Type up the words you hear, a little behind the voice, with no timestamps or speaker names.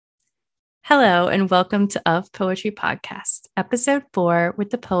Hello, and welcome to Of Poetry Podcast, episode 4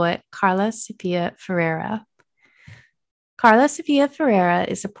 with the poet Carla Sofia Ferreira. Carla Sofia Ferreira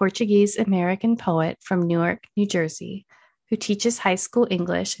is a Portuguese American poet from Newark, New Jersey, who teaches high school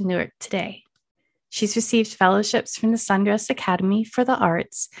English in Newark today. She's received fellowships from the Sundress Academy for the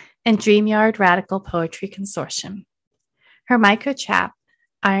Arts and Dreamyard Radical Poetry Consortium. Her microchap,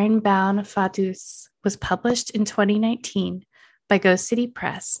 Ironbound Fadus, was published in 2019 by Ghost City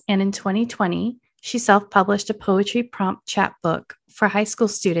Press, and in 2020, she self-published a poetry prompt chapbook for high school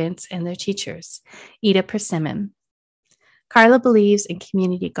students and their teachers, Ida Persimmon. Carla believes in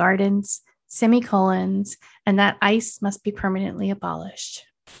community gardens, semicolons, and that ICE must be permanently abolished.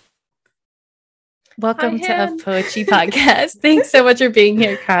 Welcome to Of Poetry Podcast. Thanks so much for being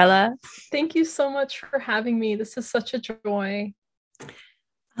here, Carla. Thank you so much for having me. This is such a joy.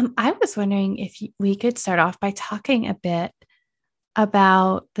 I was wondering if we could start off by talking a bit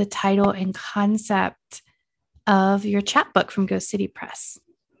about the title and concept of your chapbook from Ghost City Press.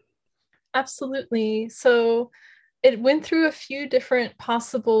 Absolutely. So it went through a few different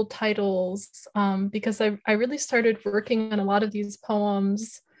possible titles because I really started working on a lot of these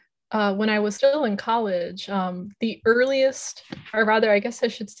poems when I was still in college. The earliest, or rather, I guess I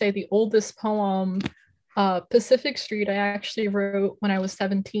should say the oldest poem, Pacific Street, I actually wrote when I was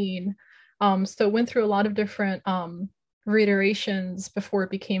 17. So it went through a lot of different reiterations before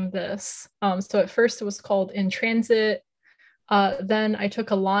it became this. So at first it was called In Transit. Then I took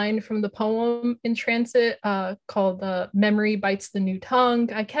a line from the poem In Transit called Memory Bites the New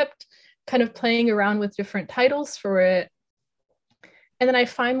Tongue. I kept kind of playing around with different titles for it. And then I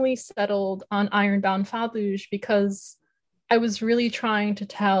finally settled on Ironbound Fadus because I was really trying to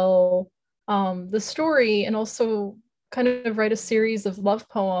tell the story and also kind of write a series of love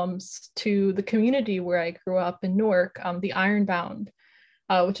poems to the community where I grew up in Newark, the Ironbound,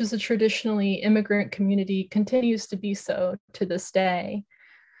 which is a traditionally immigrant community, continues to be so to this day.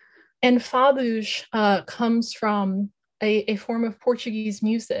 And Fadus comes from a form of Portuguese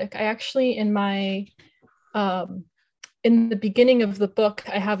music. I actually, in the beginning of the book,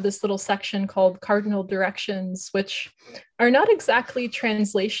 I have this little section called Cardinal Directions, which are not exactly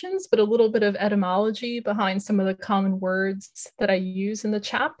translations, but a little bit of etymology behind some of the common words that I use in the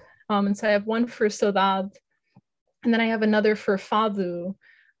chap. And so I have one for saudade, and then I have another for fado,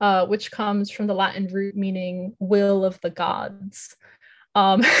 which comes from the Latin root meaning will of the gods,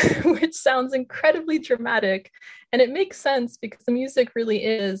 which sounds incredibly dramatic. And it makes sense because the music really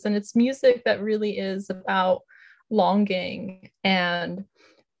is, and it's music that really is about longing and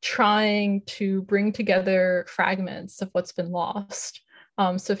trying to bring together fragments of what's been lost.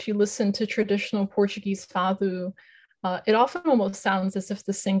 So if you listen to traditional Portuguese fado, it often almost sounds as if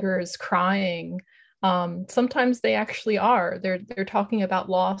the singer is crying. Sometimes they actually are. They're talking about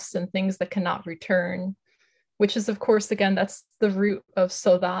loss and things that cannot return, which is, of course, again, that's the root of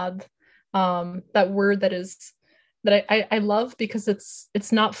saudade, that word that I love because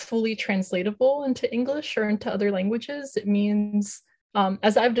it's not fully translatable into English or into other languages. It means,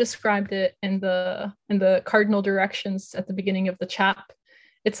 as I've described it in the cardinal directions at the beginning of the chap,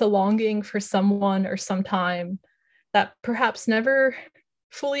 it's a longing for someone or some time that perhaps never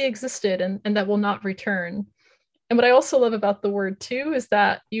fully existed and that will not return. And what I also love about the word too is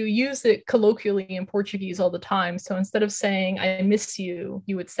that you use it colloquially in Portuguese all the time. So instead of saying, I miss you,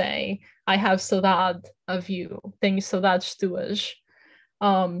 you would say, I have saudade of you. Tenho saudades tuas.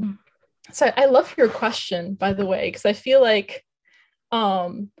 So I love your question, by the way, because I feel like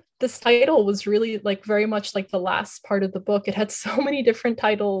this title was really like very much like the last part of the book. It had so many different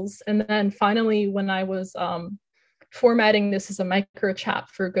titles. And then finally, when I was formatting this as a micro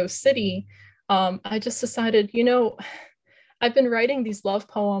chap for Ghost City, I just decided, I've been writing these love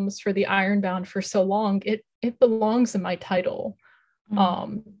poems for the Ironbound for so long. It belongs in my title.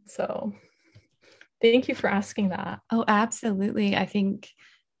 So thank you for asking that. Oh, absolutely. I think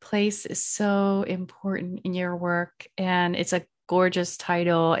place is so important in your work, and it's a gorgeous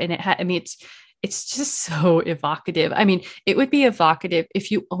title. And it's just so evocative. I mean, it would be evocative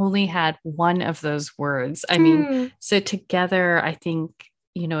if you only had one of those words. I mean, so together, I think,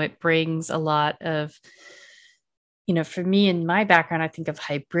 it brings a lot of, for me in my background, I think of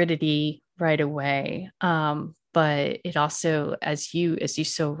hybridity right away. But it also, as you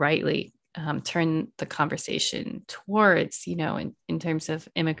so rightly turn the conversation towards, in terms of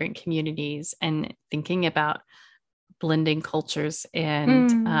immigrant communities and thinking about blending cultures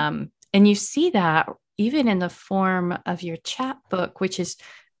and you see that even in the form of your chapbook, which is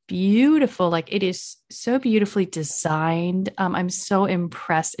beautiful. Like, it is so beautifully designed. I'm so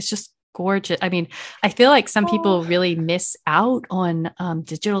impressed. It's just gorgeous. I mean, I feel like some Oh. people really miss out on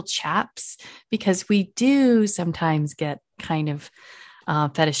digital chaps because we do sometimes get kind of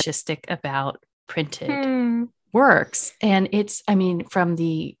fetishistic about printed Hmm. works. And it's, I mean, from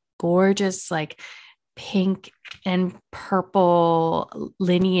the gorgeous, like pink and purple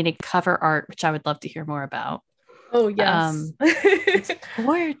lineated cover art, which I would love to hear more about. Oh yes. Um, it's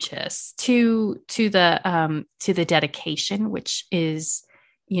gorgeous to the dedication, which is,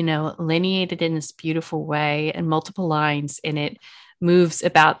 you know, lineated in this beautiful way and multiple lines, and it moves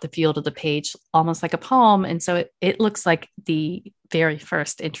about the field of the page almost like a poem. And so it looks like the very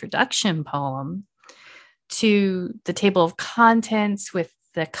first introduction poem to the table of contents with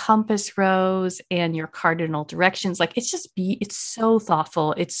the compass rose and your cardinal directions. Like it's just it's so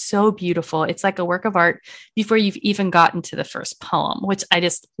thoughtful, it's so beautiful, it's like a work of art before you've even gotten to the first poem, which I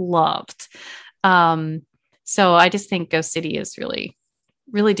just loved. So I just think Ghost City is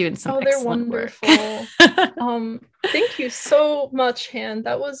really doing some Oh, they're excellent work. wonderful. Thank you so much, Han.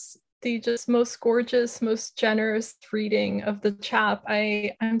 That was the just most gorgeous, most generous reading of the chap.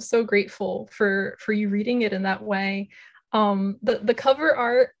 I'm so grateful for you reading it in that way. The cover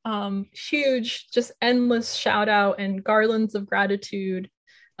art, huge, just endless shout out and garlands of gratitude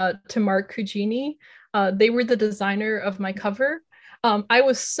to Mark Cugini. They were the designer of my cover. I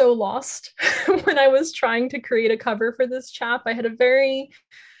was so lost when I was trying to create a cover for this chap. I had a very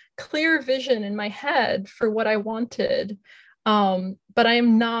clear vision in my head for what I wanted. But I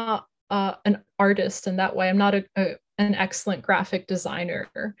am not an artist in that way. I'm not an excellent graphic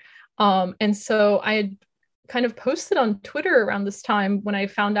designer. And so I had kind of posted on Twitter around this time when I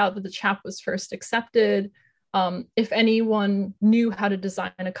found out that the chap was first accepted, if anyone knew how to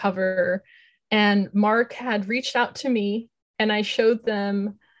design a cover. And Mark had reached out to me, and I showed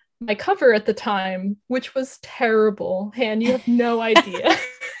them my cover at the time, which was terrible. Han, you have no idea.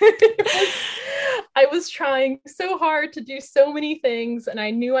 I was trying so hard to do so many things, and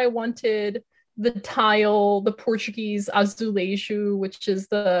I knew I wanted the tile, the Portuguese azulejo, which is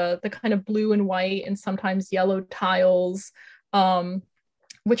the kind of blue and white and sometimes yellow tiles,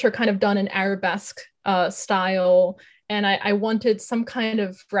 which are kind of done in arabesque style. And I wanted some kind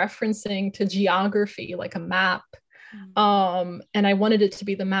of referencing to geography, like a map. And I wanted it to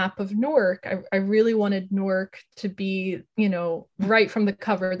be the map of Newark. I really wanted Newark to be, you know, right from the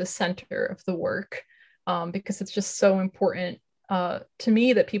cover, the center of the work, because it's just so important to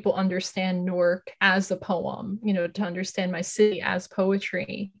me that people understand Newark as a poem, you know, to understand my city as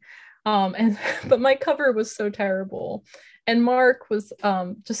poetry. And but my cover was so terrible, and Mark was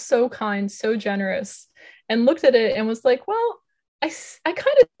just so kind, so generous, and looked at it and was like, "Well, I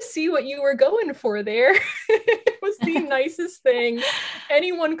kind of see what you were going for there." It was the nicest thing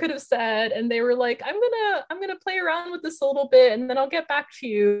anyone could have said, and they were like, I'm gonna play around with this a little bit, and then I'll get back to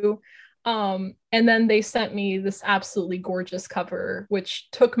you. And then they sent me this absolutely gorgeous cover, which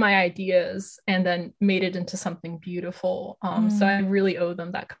took my ideas and then made it into something beautiful. So I really owe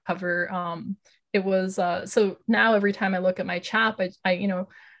them that cover. It was so now every time I look at my chap, I you know,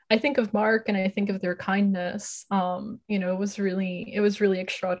 I think of Mark and I think of their kindness. You know, it was really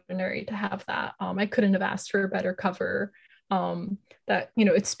extraordinary to have that. I couldn't have asked for a better cover. That, you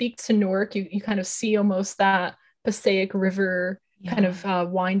know, it speaks to Newark. You kind of see almost that Passaic River kind of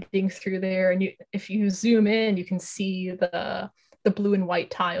winding through there, and if you zoom in, you can see the blue and white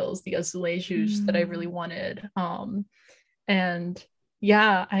tiles, the azulejos that I really wanted. And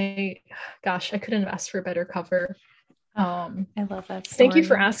yeah, I couldn't have asked for a better cover. I love that story. Thank you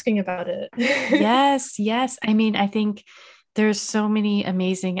for asking about it. Yes. I mean, I think there's so many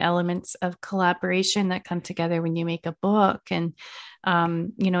amazing elements of collaboration that come together when you make a book. And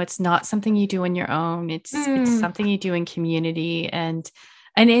you know, it's not something you do on your own. It's something you do in community, and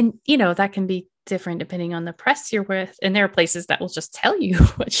in, you know, that can be different depending on the press you're with. And there are places that will just tell you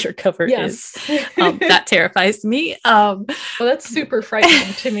what your cover is. That terrifies me. Well, that's super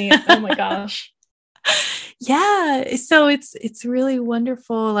frightening to me. Oh my gosh. Yeah, so it's really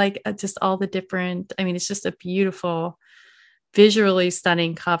wonderful, like just all the different, I mean, it's just a beautiful, visually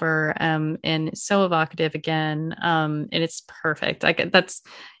stunning cover, and so evocative again, and it's perfect. Like that's,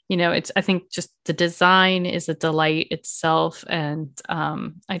 you know, it's, I think just the design is a delight itself, and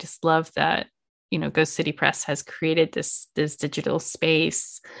I just love that, you know, Ghost City Press has created this digital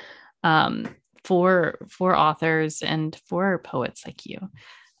space for authors and for poets like you.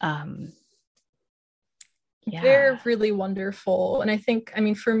 Yeah. They're really wonderful. And I think, I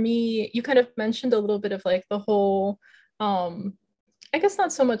mean, for me, you kind of mentioned a little bit of like the whole, I guess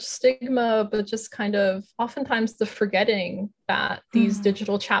not so much stigma, but just kind of oftentimes the forgetting that these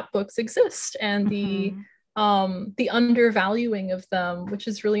digital chapbooks exist, and the the undervaluing of them, which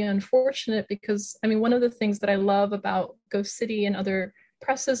is really unfortunate because, I mean, one of the things that I love about Ghost City and other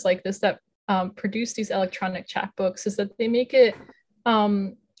presses like this that produce these electronic chapbooks is that they make it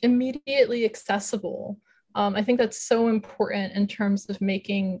immediately accessible. I think that's so important in terms of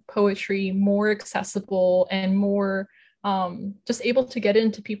making poetry more accessible and more just able to get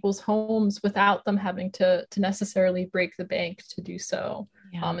into people's homes without them having to necessarily break the bank to do so.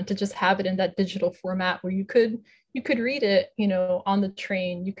 Yeah. And to just have it in that digital format where you could read it, on the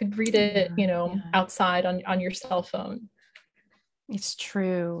train, you could read it, outside on your cell phone. It's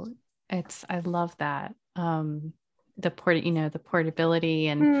true. I love that. The portability,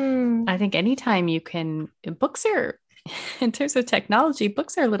 and I think anytime you can, books are, in terms of technology,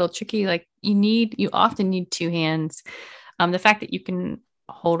 books are a little tricky. Like you often need two hands. The fact that you can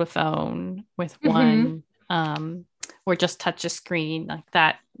hold a phone with one, or just touch a screen like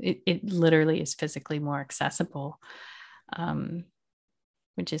that, it literally is physically more accessible,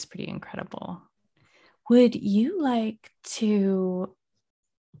 which is pretty incredible. Would you like to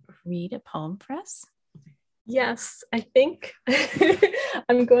read a poem for us? Yes, I think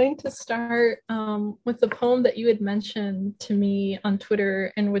I'm going to start with the poem that you had mentioned to me on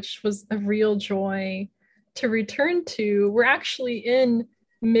Twitter, and which was a real joy to return to. We're actually in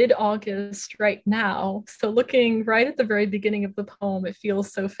mid-August right now, so looking right at the very beginning of the poem, it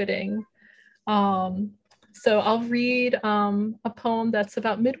feels so fitting. So I'll read a poem that's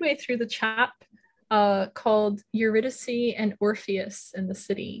about midway through the chap, called Eurydice and Orpheus in the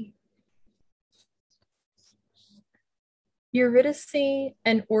City. Eurydice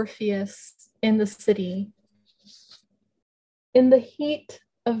and Orpheus in the city. In the heat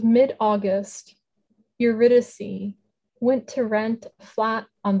of mid-August, Eurydice went to rent a flat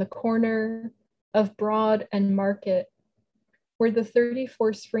on the corner of Broad and Market, where the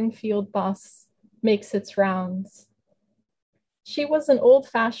 34 Springfield bus makes its rounds. She was an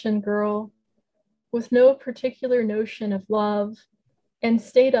old-fashioned girl with no particular notion of love, and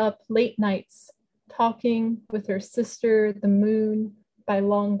stayed up late nights talking with her sister, the moon, by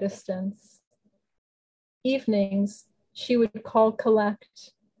long distance. Evenings, she would call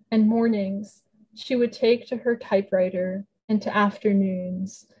collect, and mornings, she would take to her typewriter into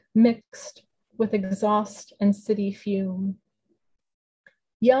afternoons, mixed with exhaust and city fume.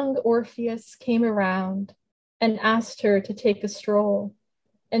 Young Orpheus came around and asked her to take a stroll,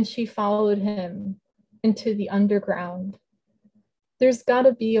 and she followed him into the underground. There's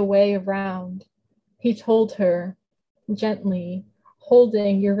gotta be a way around, he told her, gently,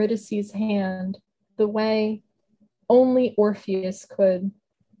 holding Eurydice's hand the way only Orpheus could.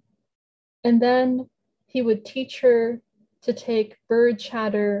 And then he would teach her to take bird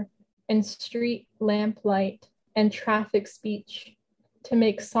chatter and street lamplight and traffic speech to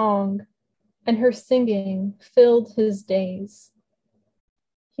make song, and her singing filled his days.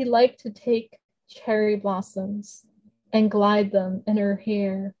 He liked to take cherry blossoms and glide them in her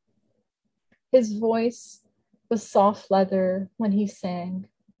hair. His voice was soft leather when he sang,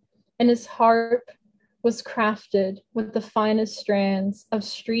 and his harp was crafted with the finest strands of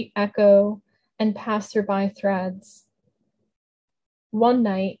street echo and passerby threads. One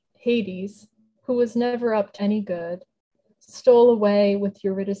night, Hades, who was never up to any good, stole away with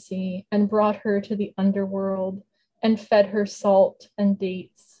Eurydice and brought her to the underworld and fed her salt and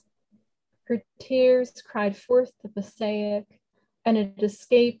dates. Her tears cried forth the Passaic, and it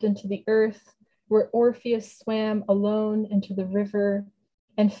escaped into the earth, where Orpheus swam alone into the river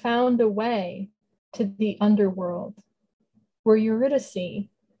and found a way to the underworld, where Eurydice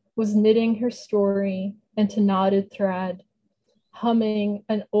was knitting her story into knotted thread, humming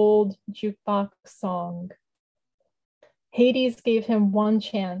an old jukebox song. Hades gave him one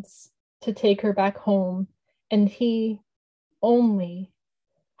chance to take her back home, and he only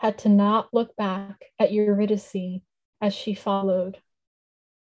had to not look back at Eurydice as she followed.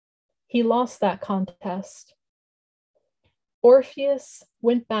 He lost that contest. Orpheus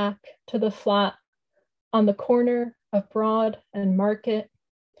went back to the flat on the corner of Broad and Market,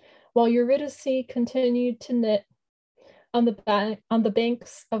 while Eurydice continued to knit on the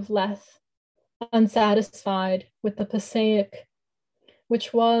banks of Lethe, unsatisfied with the Passaic,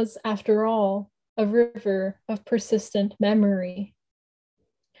 which was, after all, a river of persistent memory.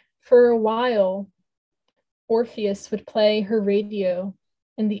 For a while, Orpheus would play her radio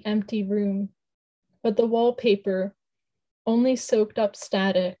in the empty room, but the wallpaper only soaked up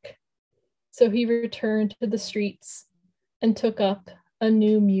static, so he returned to the streets and took up a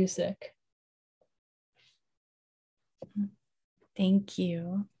new music. Thank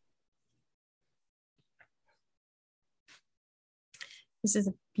you. This is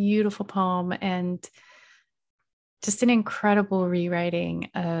a beautiful poem, and just an incredible rewriting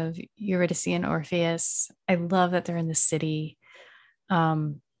of Eurydice and Orpheus. I love that they're in the city.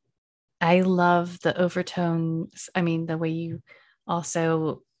 Um, I love the overtones. I mean, the way you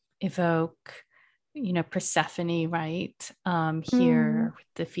also evoke, Persephone, right? Here with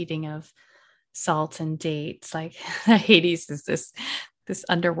the feeding of salt and dates. Like Hades is this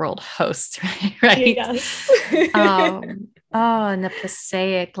underworld host, right? Yes. And the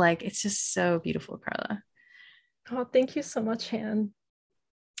Passaic, like it's just so beautiful, Carla. Oh, thank you so much, Han.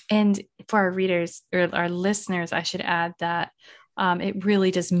 And for our readers or our listeners, I should add that it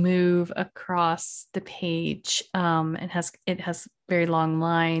really does move across the page. It has very long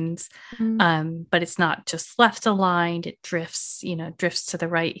lines, but it's not just left aligned. It drifts to the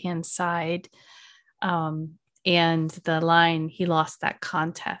right hand side. And the line, "He lost that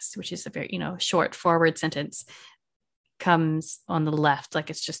contest," which is a very short forward sentence, comes on the left, like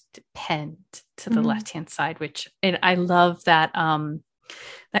it's just penned to the left hand side. And I love that.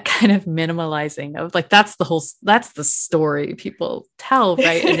 That kind of minimalizing of like that's the story people tell,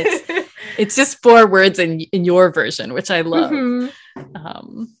 right? And it's just 4 words in your version, which I love.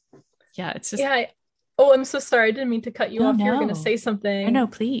 It's just I'm so sorry, I didn't mean to cut you off. You were going to say something. No,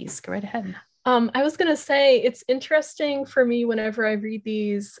 please go right ahead. I was going to say it's interesting for me whenever I read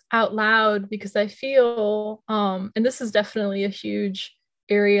these out loud, because I feel and this is definitely a huge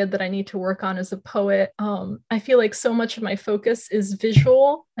area that I need to work on as a poet. I feel like so much of my focus is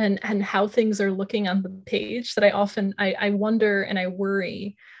visual and how things are looking on the page that I wonder and I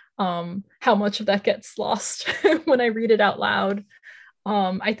worry how much of that gets lost when I read it out loud.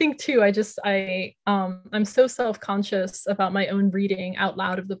 I think too, I'm so self-conscious about my own reading out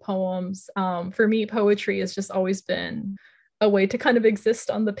loud of the poems. For me, poetry has just always been a way to kind of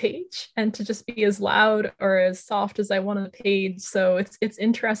exist on the page and to just be as loud or as soft as I want on the page. So it's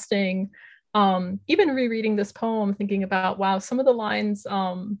interesting. Even rereading this poem, thinking about, wow, some of the lines,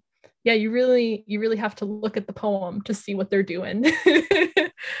 you really have to look at the poem to see what they're doing.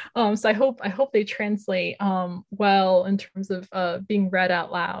 So I hope they translate well in terms of being read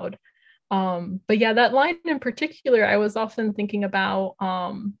out loud. But yeah, that line in particular, I was often thinking about,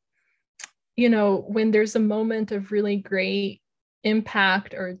 when there's a moment of really great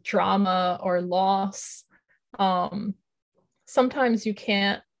impact or drama or loss, sometimes you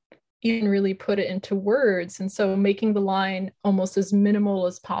can't even really put it into words. And so making the line almost as minimal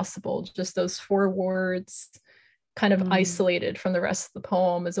as possible, just those 4 words kind of isolated from the rest of the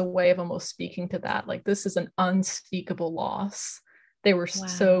poem, is a way of almost speaking to that. Like, this is an unspeakable loss. They were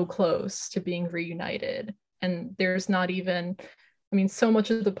so close to being reunited. And there's not even, so much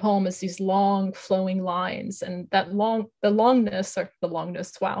of the poem is these long flowing lines, and the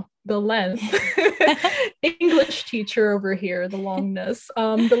length, English teacher over here, the longness,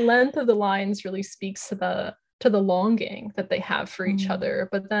 the length of the lines really speaks to the longing that they have for each other.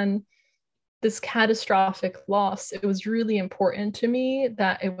 But then this catastrophic loss, it was really important to me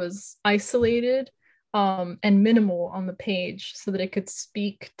that it was isolated and minimal on the page, so that it could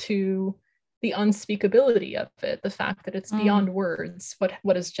speak to the unspeakability of it, the fact that it's beyond words,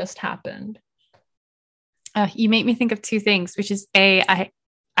 what has just happened. You make me think of 2 things, which is I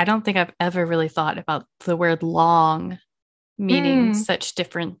don't think I've ever really thought about the word long meaning such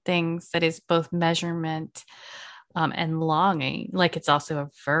different things. That is both measurement and longing, like it's also a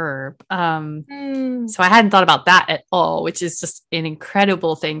verb. So I hadn't thought about that at all, which is just an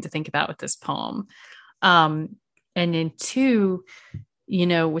incredible thing to think about with this poem. And then 2,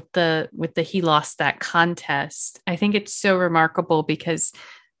 with the "he lost that contest," I think it's so remarkable because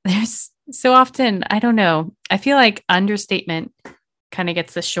there's so often, I don't know, I feel like understatement kind of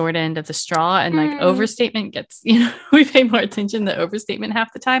gets the short end of the straw, and like overstatement gets, we pay more attention to overstatement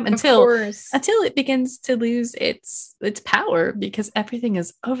half the time until it begins to lose its power, because everything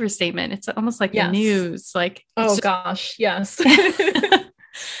is overstatement. It's almost like the news, like, gosh, yes.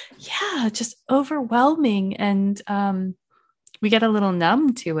 Yeah, just overwhelming. And we get a little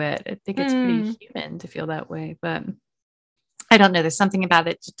numb to it. I think it's pretty human to feel that way, but I don't know. There's something about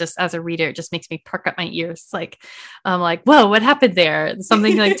it, just as a reader, it just makes me perk up my ears. Like, I'm like, whoa, what happened there?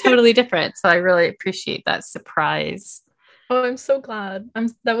 Something like totally different. So I really appreciate that surprise. Oh, I'm so glad.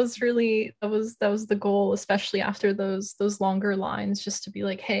 That was the goal, especially after those longer lines, just to be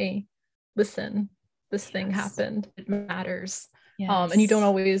like, hey, listen, this thing happened. It matters. And it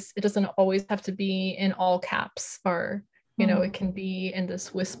doesn't always have to be in all caps, or it can be in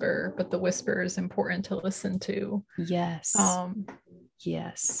this whisper, but the whisper is important to listen to. Yes.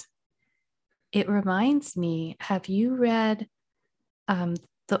 Yes. It reminds me, have you read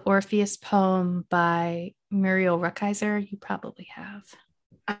the Orpheus poem by Muriel Rukeyser? You probably have.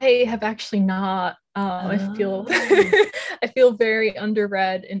 I have actually not. I feel Oh. I feel very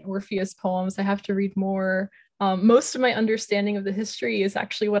underread in Orpheus poems. I have to read more. Most of my understanding of the history is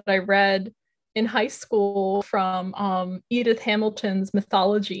actually what I read in high school from Edith Hamilton's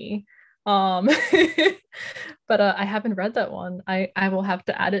Mythology. Um, but I haven't read that one. I will have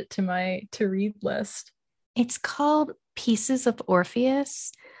to add it to my to read list. It's called Pieces of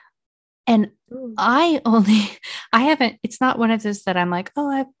Orpheus. And Ooh. I only, I haven't, it's not one of those that I'm like, oh,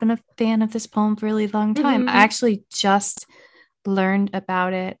 I've been a fan of this poem for a really long time. I Mhm. actually just learned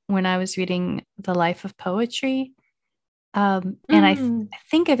about it when I was reading The Life of Poetry. And Mm. I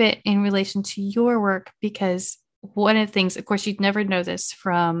think of it in relation to your work because one of the things, of course, you'd never know this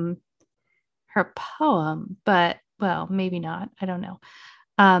from her poem, but well, maybe not. I don't know.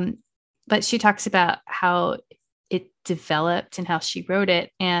 Um, but she talks about how it developed and how she wrote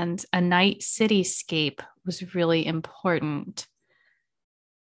it. And a night cityscape was really important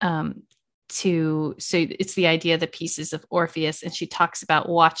um, so it's the idea of the pieces of Orpheus. And she talks about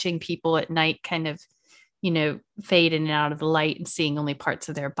watching people at night kind of, fade in and out of the light and seeing only parts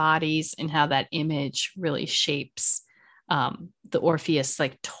of their bodies and how that image really shapes the Orpheus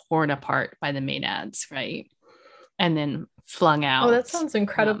like torn apart by the Maenads, right? And then flung Oh, out. that sounds Um,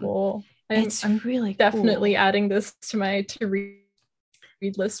 incredible. it's I'm really definitely cool. adding this to my to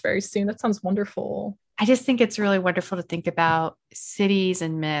read list very soon. That sounds wonderful. I just think it's really wonderful to think about cities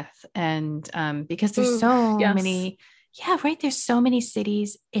and myth, and because there's Ooh, so yes. many, yeah, right. There's so many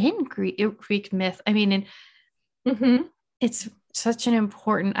cities in Greek myth. I mean, and Hmm. it's such an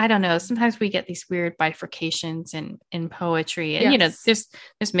important. I don't know. Sometimes we get these weird bifurcations in poetry, and Yes.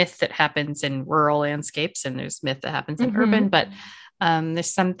 there's myth that happens in rural landscapes, and there's myth that happens in urban. Hmm. But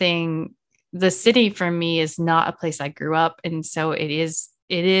there's something. The city for me is not a place I grew up, and so it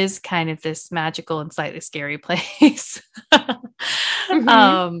is kind of this magical and slightly scary place.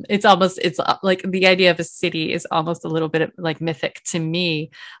 Hmm. It's like the idea of a city is almost a little bit of, like mythic to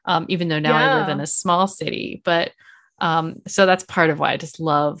me, even though now I live in Yeah. a small city. But so that's part of why I just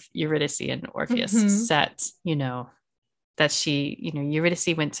love Eurydice and Orpheus Hmm. set, that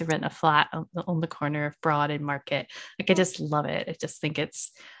Eurydice went to rent a flat on the corner of Broad and Market. Like I just love it. I just think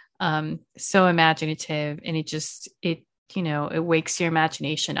it's so imaginative, and it wakes your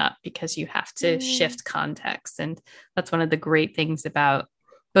imagination up because you have to shift context. And that's one of the great things about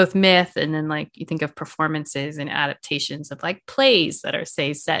both myth, and then like you think of performances and adaptations of like plays that are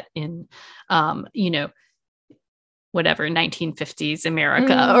say set in um, you know, whatever 1950s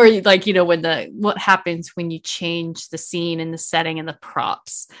America, or Mm. like when what happens when you change the scene and the setting and the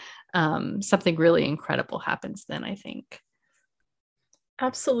props. Something really incredible happens then, I think.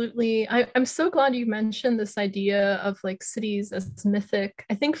 Absolutely. I'm so glad you mentioned this idea of like cities as mythic.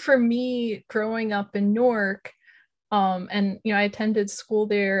 I think for me, growing up in Newark, and I attended school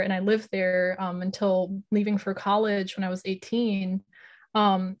there and I lived there until leaving for college when I was 18.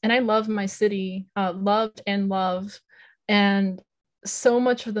 And I love my city, loved and love. And so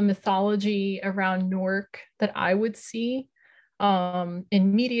much of the mythology around Newark that I would see in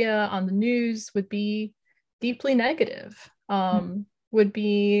media, on the news, would be deeply negative, would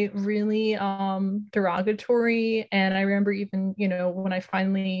be really derogatory. And I remember even, when I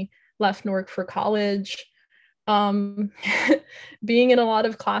finally left Newark for college, um, being in a lot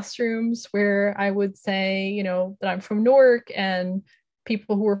of classrooms where I would say, that I'm from Newark, and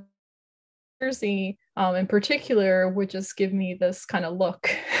people who were from Jersey, in particular, would just give me this kind of look.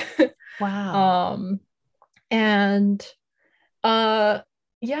 Wow. um, and uh,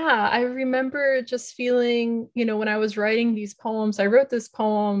 yeah, I remember just feeling, when I was writing these poems, I wrote this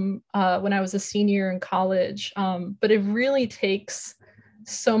poem when I was a senior in college, but it really takes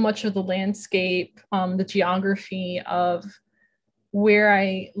so much of the landscape, the geography of where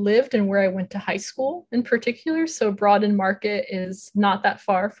I lived and where I went to high school in particular. So Broad and Market is not that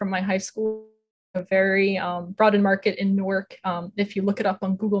far from my high school. A very Broad and Market in Newark, if you look it up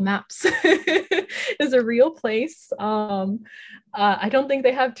on Google Maps, is a real place. I don't think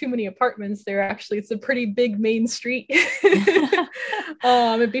they have too many apartments there. Actually, it's a pretty big main street.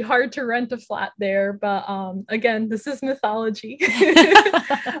 It'd be hard to rent a flat there, but again, this is mythology.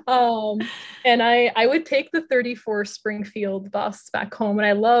 um, and I would take the 34 Springfield bus back home, and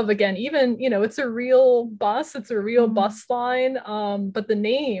I love, again, even it's a real bus, it's a real Mm, bus line, but the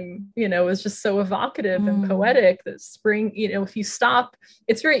name is just so evocative and mm. poetic that spring, if you stop,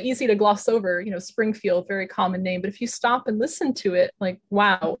 it's very easy to gloss over, Springfield, very common name, but if you stop and listen to it, like,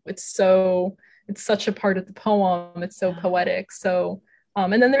 wow, it's such a part of the poem, it's so Yeah. poetic. So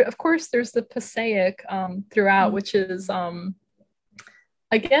and then of course there's the Passaic throughout, Mm. which is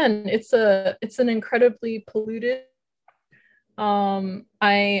again, it's an incredibly polluted I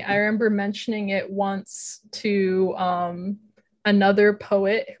remember mentioning it once to another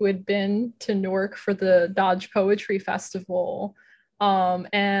poet who had been to Newark for the Dodge Poetry Festival.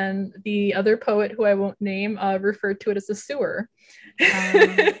 And the other poet, who I won't name, referred to it as a sewer.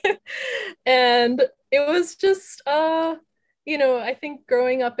 And it was just, I think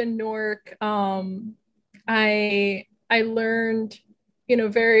growing up in Newark, I learned,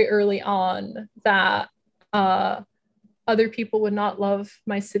 very early on that uh, other people would not love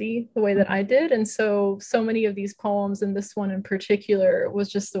my city the way that I did. And so many of these poems, and this one in particular, was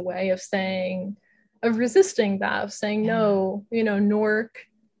just a way of resisting that, of saying, no, Newark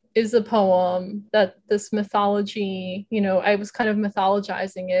is a poem, that this mythology, I was kind of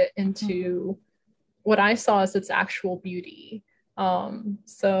mythologizing it into what I saw as its actual beauty.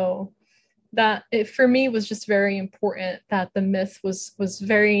 So that it for me was just very important that the myth was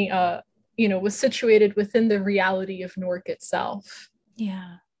very was situated within the reality of Newark itself.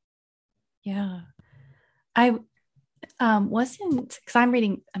 Yeah. I wasn't, because I'm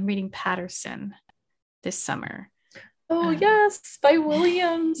reading Paterson this summer. Oh yes, by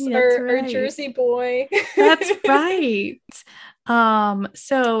Williams, our Jersey boy. That's right.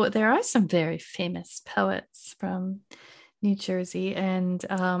 So there are some very famous poets from New Jersey, and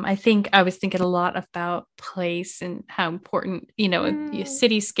I think I was thinking a lot about place and how important,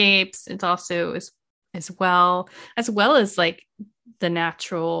 cityscapes. It's also as well as like the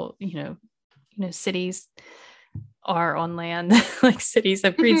natural, cities are on land, like cities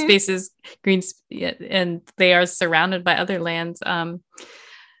have green spaces, and they are surrounded by other lands. And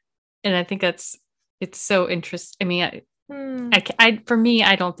I think it's so interesting. I mean, for me,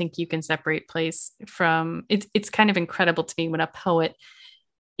 I don't think you can separate place from it. It's kind of incredible to me when a poet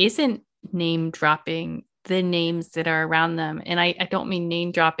isn't name dropping the names that are around them. And I don't mean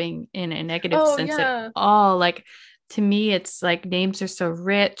name dropping in a negative sense at all. Like, to me, it's like names are so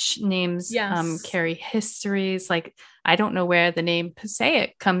rich. Names carry histories. Like, I don't know where the name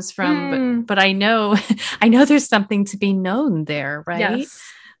Passaic comes from, but I know there's something to be known there, right? Yes.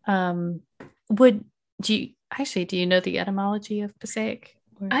 Do you know the etymology of Passaic?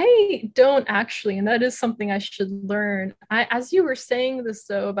 I don't actually, and that is something I should learn. As you were saying this,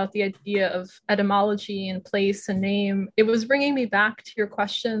 though, about the idea of etymology and place and name, it was bringing me back to your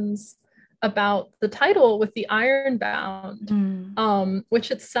questions about the title with the Ironbound,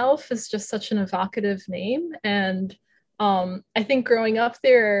 which itself is just such an evocative name. And I think growing up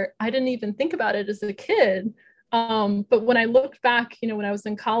there, I didn't even think about it as a kid. But when I looked back, when I was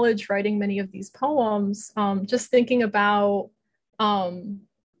in college writing many of these poems, just thinking about,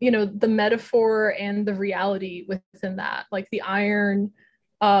 the metaphor and the reality within that, like the iron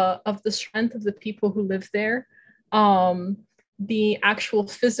of the strength of the people who live there, the actual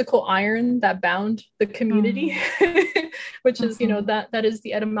physical iron that bound the community, which is, that is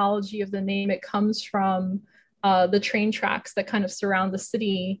the etymology of the name. It comes from the train tracks that kind of surround the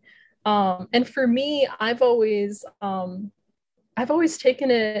city. And for me, I've always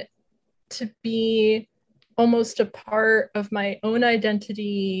taken it to be almost a part of my own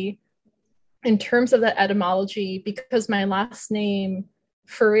identity in terms of that etymology, because my last name,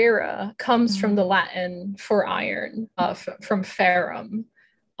 Ferreira, comes from the Latin for iron, from ferrum.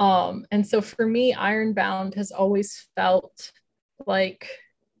 And so for me, Ironbound has always felt like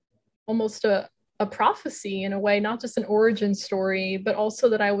almost a prophecy in a way, not just an origin story, but also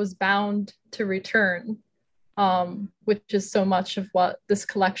that I was bound to return, which is so much of what this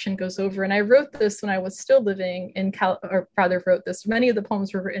collection goes over. And I wrote this when I was still living in many of the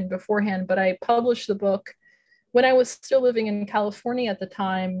poems were written beforehand, but I published the book when I was still living in California at the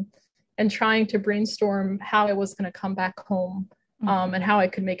time, and trying to brainstorm how I was going to come back home, and how I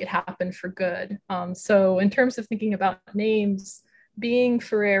could make it happen for good. So in terms of thinking about names, being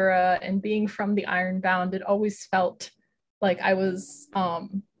Ferreira and being from the Ironbound, it always felt like I was,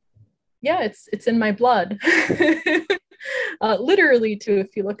 it's in my blood. Literally too,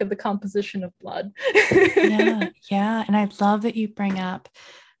 if you look at the composition of blood. Yeah. And I love that you bring up,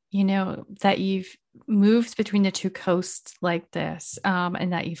 that you've moved between the two coasts like this,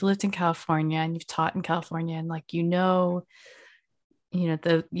 and that you've lived in California and you've taught in California, and like,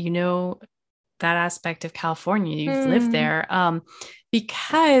 that aspect of California, you've lived there,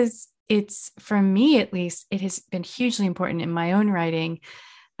 because it's, for me at least, it has been hugely important in my own writing,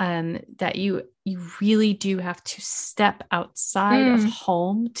 that you really do have to step outside of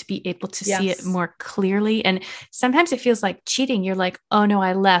home to be able to see it more clearly. And sometimes it feels like cheating. You're like, oh no,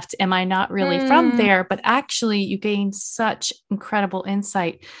 I left. Am I not really from there? But actually you gain such incredible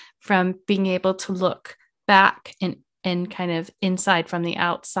insight from being able to look back and kind of inside from the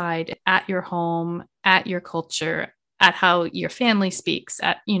outside at your home, at your culture, at how your family speaks,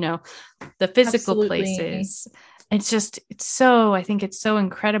 at, you know, the physical Absolutely. places. I think it's so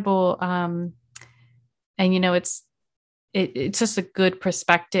incredible. And, you know, it's just a good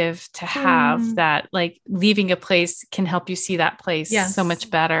perspective to have, Mm, that like leaving a place can help you see that place so yes. much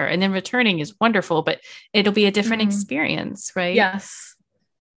better. And then returning is wonderful, but it'll be a different Mm, experience, right? yes.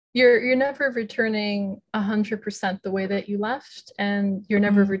 You're never returning 100% the way that you left, and you're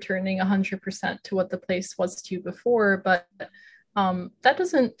never Mm, returning 100% to what the place was to you before. But that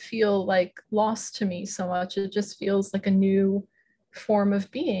doesn't feel like loss to me so much. It just feels like a new form of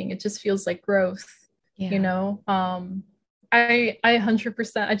being. It just feels like growth, you yeah. know. I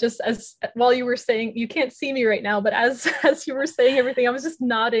 100%. I just, as while you were saying, you can't see me right now, but as as you were saying everything, I was just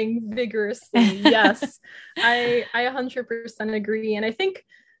nodding vigorously. Yes, I 100% agree, and I think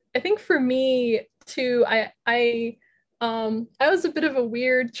for me too, I was a bit of a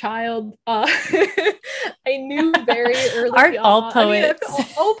weird child. I knew very early Aren't all on. I mean, I feel,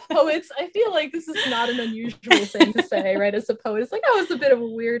 poets? all poets. I feel like this is not an unusual thing to say, right? As a poet, it's like I was a bit of a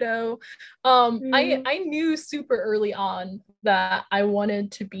weirdo. I knew super early on that I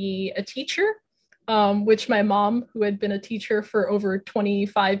wanted to be a teacher. Which my mom, who had been a teacher for over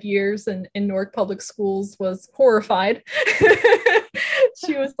 25 years in Newark Public Schools, was horrified.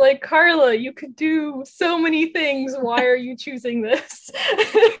 She was like, Carla, you could do so many things. Why are you choosing this?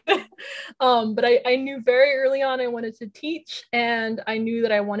 But I knew very early on I wanted to teach, and I knew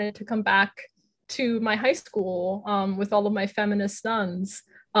that I wanted to come back to my high school with all of my feminist nuns.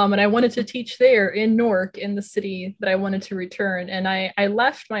 And I wanted to teach there in Newark, in the city that I wanted to return. And I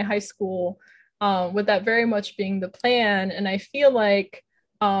left my high school with that very much being the plan. And I feel like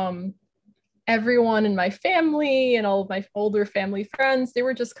everyone in my family and all of my older family friends, they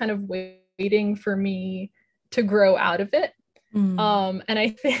were just kind of waiting for me to grow out of it. Mm. And I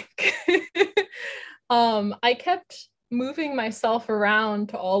think I kept moving myself around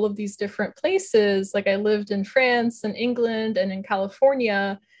to all of these different places. Like I lived in France and England and in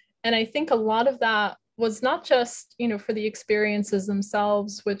California. And I think a lot of that was not just, for the experiences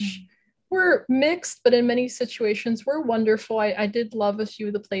themselves, which Mm. were mixed, but in many situations were wonderful. I did love a few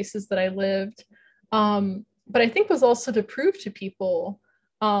of the places that I lived. But I think was also to prove to people,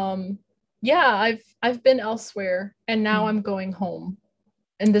 um, yeah, I've been elsewhere and now Mm. I'm going home,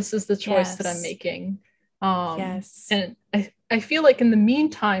 and this is the choice that I'm Yes. making. Yes. And I feel like in the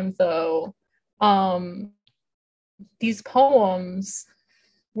meantime, though, um, these poems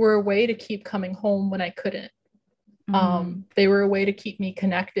were a way to keep coming home when I couldn't. Mm. They were a way to keep me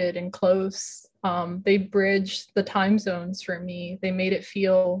connected and close. They bridged the time zones for me. They made it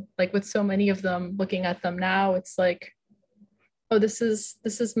feel like, with so many of them, looking at them now, it's like, oh, this is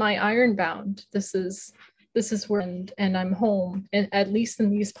my Ironbound. This is where, and I'm home. And at least in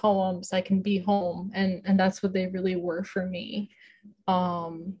these poems, I can be home, and that's what they really were for me.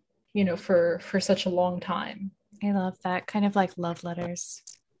 Um, for such a long time. I love that. Kind of like love letters.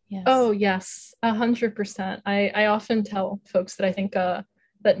 Yes. Oh yes, 100%. I often tell folks that I think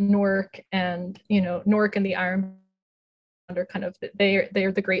that Newark and the Ironbound are kind of, they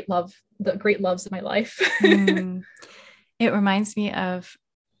are the great loves of my life. Mm. It reminds me of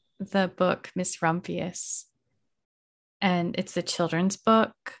the book Miss Rumphius, and it's a children's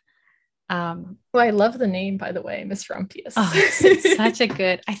book. Oh, I love the name, by the way, Miss Rumpus. Oh, it's such a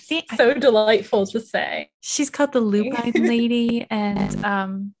good. So delightful to say. She's called the Lupine Lady,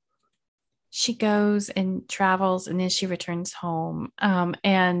 and she goes and travels, and then she returns home.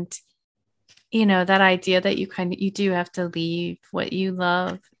 And you know that idea that you do have to leave what you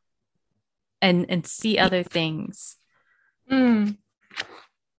love and see other things, Mm,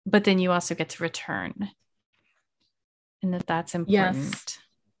 but then you also get to return, and that's yes. important.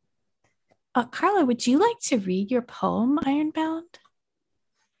 Carla, would you like to read your poem, Ironbound?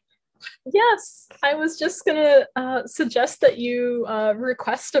 Yes, I was just gonna suggest that you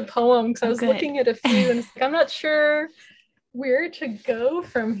request a poem, because I Oh, was good. looking at a few and it's like, I'm not sure where to go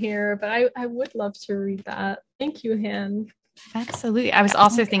from here, but I would love to read that. Thank you, Han. Absolutely. I was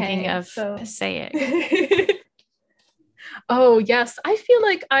also thinking Okay, of so Passaic. oh yes, I feel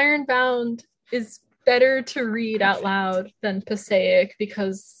like Ironbound is better to read out loud than Passaic,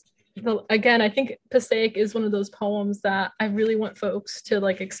 because again, I think Passaic is one of those poems that I really want folks to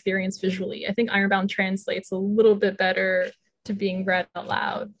like experience visually. I think Ironbound translates a little bit better to being read out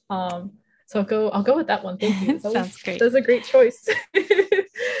loud. So I'll go with that one. Thank you. Sounds That great. was a great choice.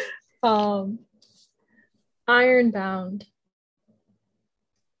 um, Ironbound.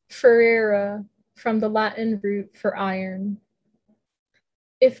 Ferreira, from the Latin root for iron.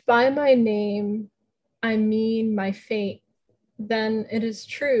 If by my name I mean my fate, then it is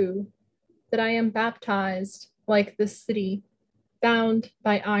true that I am baptized like the city, bound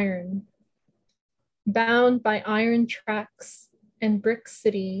by iron tracks and brick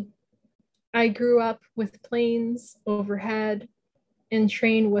city. I grew up with planes overhead and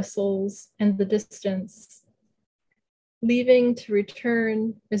train whistles in the distance. Leaving to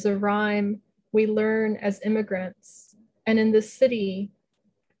return is a rhyme we learn as immigrants. And in the city,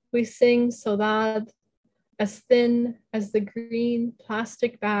 we sing Saudade as thin as the green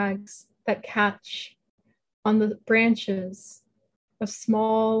plastic bags that catch on the branches of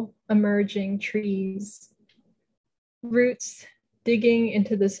small emerging trees. Roots digging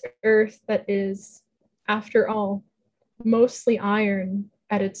into this earth that is, after all, mostly iron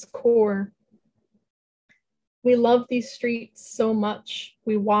at its core. We love these streets so much,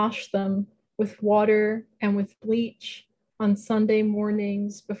 we wash them with water and with bleach on Sunday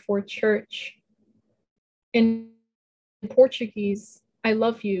mornings before church. In Portuguese, I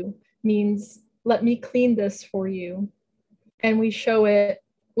love you means let me clean this for you. And we show it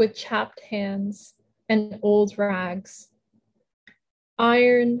with chapped hands and old rags.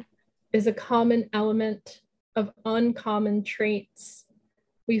 Iron is a common element of uncommon traits.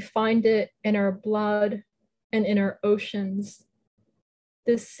 We find it in our blood and in our oceans.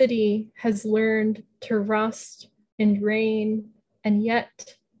 This city has learned to rust in rain and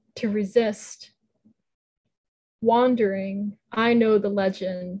yet to resist. Wandering, I know the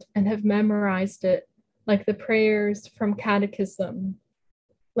legend and have memorized it like the prayers from catechism,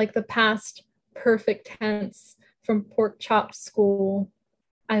 like the past perfect tense from pork chop school.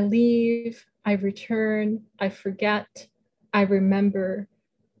 I leave, I return, I forget, I remember.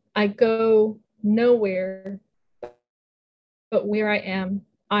 I go nowhere but where I am,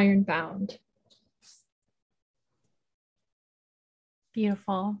 iron bound.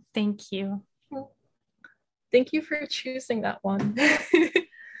 Beautiful. Thank you. Thank you for choosing that one.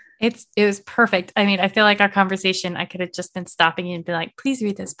 It was perfect. I mean, I feel like our conversation, I could have just been stopping you and be like, please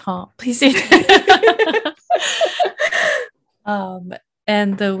read this poem. Please read it.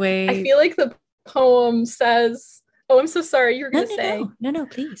 And the way I feel like the poem says, oh, I'm so sorry. You were going to say. No,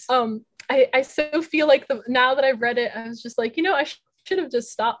 please. I so feel like now that I've read it, I was just like, I should have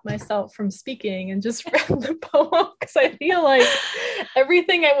just stopped myself from speaking and just read the poem, because I feel like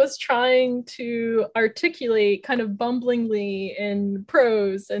everything I was trying to articulate kind of bumblingly in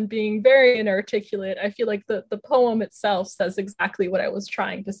prose and being very inarticulate, I feel like the poem itself says exactly what I was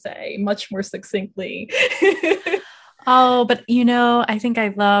trying to say, much more succinctly. Oh, but I think I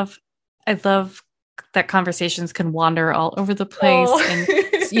love that conversations can wander all over the place and,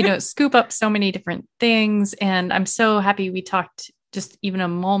 scoop up so many different things. And I'm so happy we talked just even a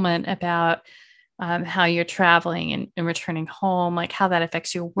moment about how you're traveling and returning home, like how that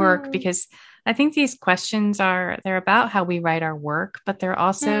affects your work, because I think these questions they're about how we write our work, but they're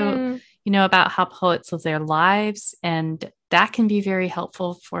also, about how poets live their lives. And that can be very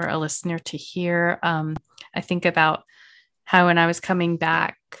helpful for a listener to hear. I think about how when I was coming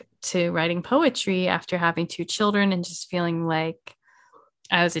back to writing poetry after having 2 children and just feeling like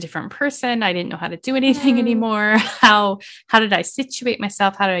I was a different person, I didn't know how to do anything anymore. How did I situate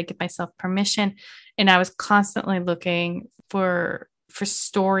myself? How did I give myself permission? And I was constantly looking for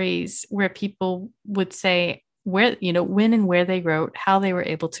stories where people would say where, when and where they wrote, how they were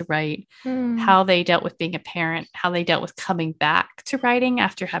able to write, how they dealt with being a parent, how they dealt with coming back to writing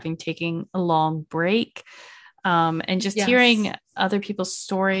after having taken a long break. And just hearing other people's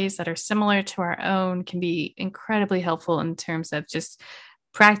stories that are similar to our own can be incredibly helpful in terms of just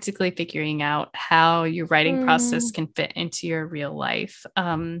practically figuring out how your writing process can fit into your real life.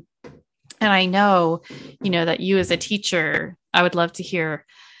 And I know, that you as a teacher, I would love to hear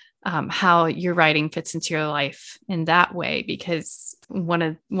how your writing fits into your life in that way, because one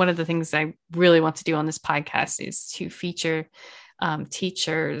of the things I really want to do on this podcast is to feature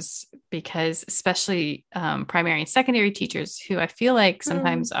teachers, because especially primary and secondary teachers who I feel like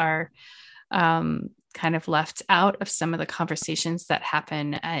sometimes are kind of left out of some of the conversations that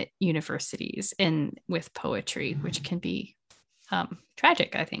happen at universities and with poetry, which can be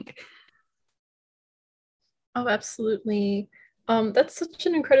tragic, I think. Oh, absolutely. That's such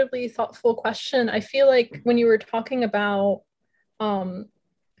an incredibly thoughtful question. I feel like when you were talking about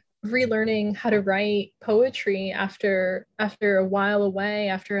relearning how to write poetry after a while away,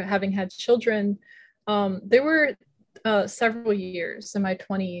 after having had children, there were several years in my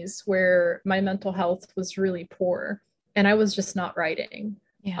 20s where my mental health was really poor and I was just not writing.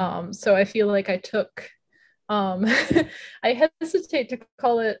 So I feel like I took I hesitate to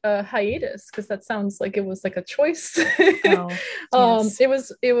call it a hiatus because that sounds like it was like a choice. Yes.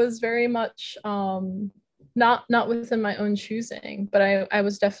 It was very much not within my own choosing, but I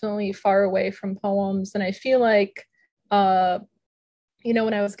was definitely far away from poems. And I feel like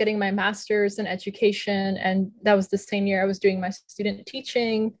when I was getting my master's in education, and that was the same year I was doing my student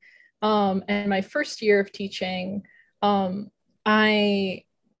teaching, and my first year of teaching, I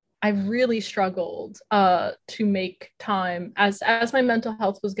I really struggled to make time as my mental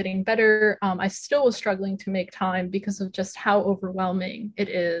health was getting better. I still was struggling to make time because of just how overwhelming it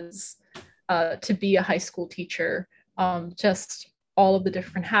is to be a high school teacher. Just all of the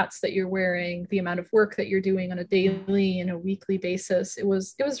different hats that you're wearing, the amount of work that you're doing on a daily and a weekly basis. It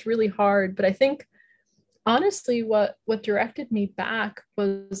was really hard. But I think honestly, what directed me back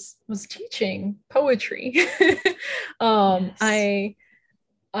was teaching poetry. Yes. I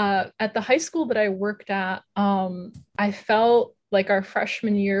At the high school that I worked at, I felt like our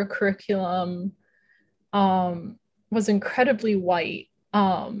freshman year curriculum was incredibly white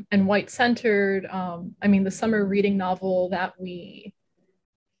and white centered. I mean, the summer reading novel that we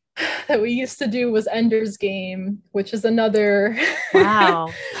used to do was Ender's Game, which is another Wow.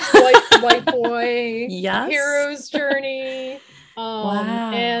 white boy Yes. hero's journey.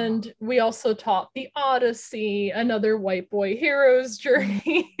 Wow. And we also taught the Odyssey, another white boy hero's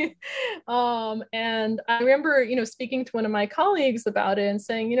journey. And I remember, speaking to one of my colleagues about it and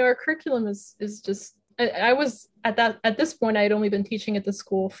saying, our curriculum is just. I was at this point, I had only been teaching at the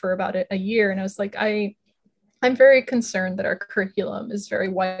school for about a year, and I was like, I'm very concerned that our curriculum is very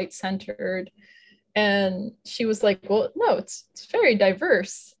white centered. And she was like, well, no, it's very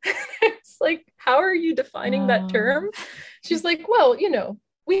diverse. It's like, how are you defining that term? She's like, well,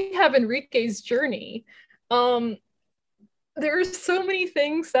 we have Enrique's journey. There are so many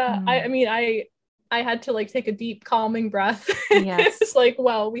things that I mean, I had to like take a deep calming breath. Yes. It's like,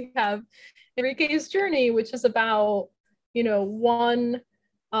 well, we have Enrique's journey, which is about, one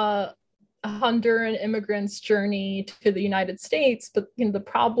a Honduran immigrant's journey to the United States. But the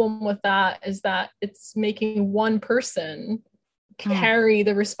problem with that is that it's making one person carry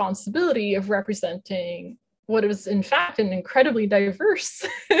the responsibility of representing what is in fact an incredibly diverse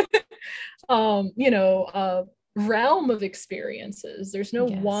realm of experiences. There's no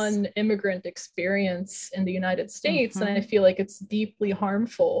one immigrant experience in the United States. And I feel like it's deeply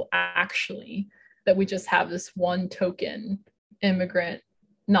harmful, actually, that we just have this one token immigrant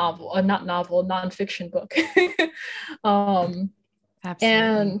novel, not novel, nonfiction book.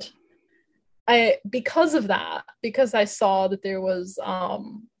 And because of that, because I saw that there was,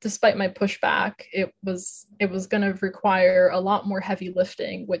 despite my pushback, it was going to require a lot more heavy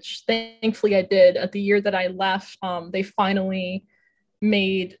lifting, which thankfully I did. At the year that I left, they finally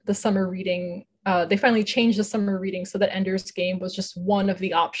made the summer reading. They finally changed the summer reading so that Ender's Game was just one of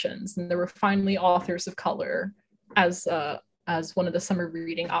the options, and there were finally authors of color as one of the summer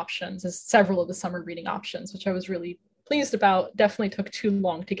reading options, as several of the summer reading options, which I was really pleased about. Definitely took too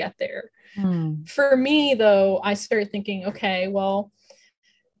long to get there. For me, though, I started thinking, okay, well,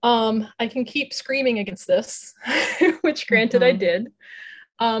 I can keep screaming against this, which granted I did.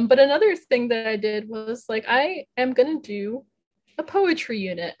 But another thing that I did was like, I am going to do a poetry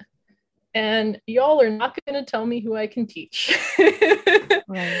unit, and y'all are not going to tell me who I can teach.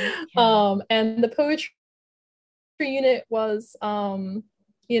 Right. Yeah. And the poetry unit was,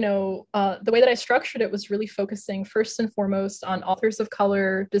 the way that I structured it was really focusing first and foremost on authors of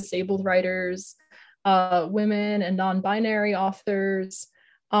color, disabled writers, women and non-binary authors.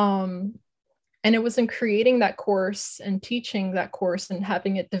 And it was in creating that course and teaching that course and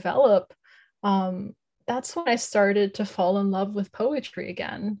having it develop. That's when I started to fall in love with poetry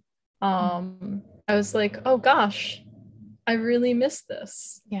again. I was like, oh gosh, I really miss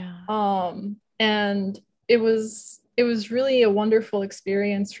this. Yeah. And it was really a wonderful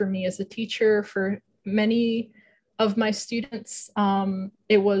experience for me as a teacher. For many of my students,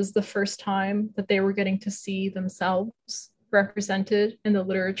 it was the first time that they were getting to see themselves represented in the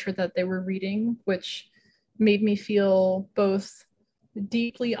literature that they were reading, which made me feel both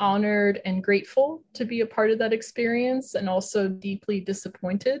deeply honored and grateful to be a part of that experience, and also deeply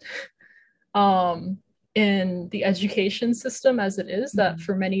disappointed in the education system as it is, that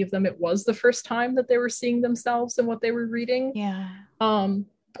for many of them it was the first time that they were seeing themselves in what they were reading. Yeah.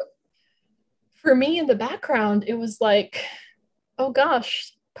 For me, in the background, it was like, oh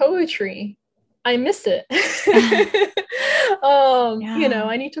gosh, poetry, I miss it.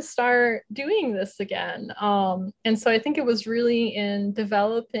 I need to start doing this again. And so I think it was really in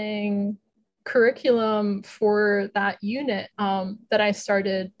developing curriculum for that unit that I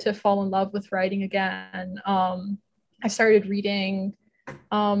started to fall in love with writing again. I started reading,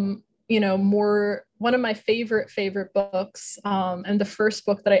 more one of my favorite books, and the first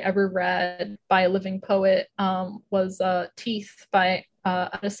book that I ever read by a living poet, was Teeth by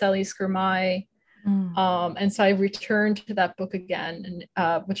Araceli Skermay. And so I returned to that book again,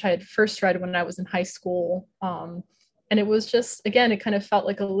 and which I had first read when I was in high school. And it was just, again, it kind of felt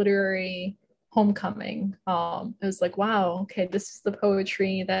like a literary homecoming. It was like, wow, okay, this is the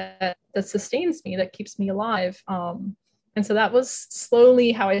poetry that sustains me, that keeps me alive. And so that was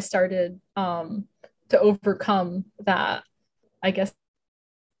slowly how I started to overcome that, I guess,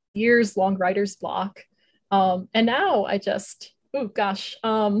 years long writer's block. And now I just, oh gosh,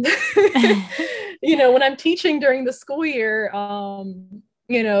 when I'm teaching during the school year,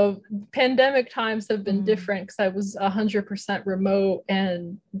 pandemic times have been different because I was 100% remote,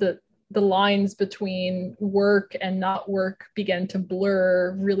 and the lines between work and not work began to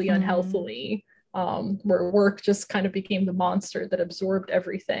blur really unhealthily, where work just kind of became the monster that absorbed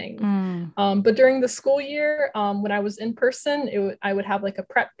everything. But during the school year, when I was in person, I would have like a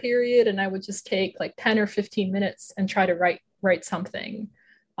prep period, and I would just take like 10 or 15 minutes and try to write something,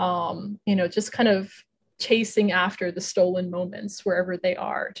 just kind of chasing after the stolen moments wherever they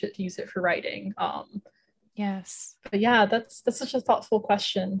are to use it for writing. Yes. But yeah, that's such a thoughtful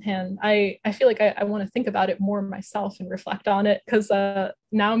question. And I feel like I want to think about it more myself and reflect on it, because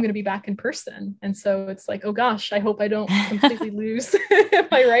now I'm going to be back in person. And so it's like, oh gosh, I hope I don't completely lose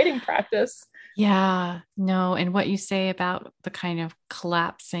my writing practice. Yeah, no. And what you say about the kind of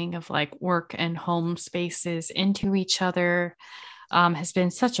collapsing of like work and home spaces into each other has been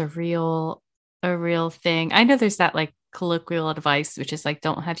such a real thing. I know there's that like colloquial advice, which is like,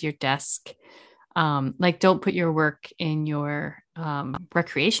 don't have your desk, like don't put your work in your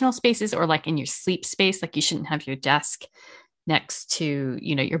recreational spaces or like in your sleep space. Like you shouldn't have your desk next to,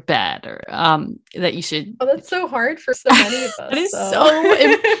 your bed, or that you should. Oh, that's so hard for so many of us. It is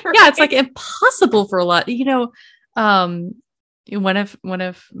yeah, it's like impossible for a lot. One of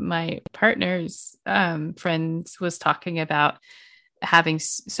my partner's friends was talking about having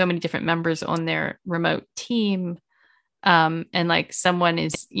so many different members on their remote team, and like someone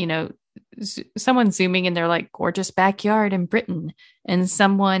is someone zooming in their like gorgeous backyard in Britain, and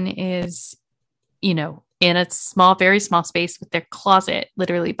someone is in a very small space with their closet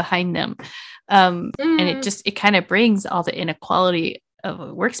literally behind them, and it kind of brings all the inequality of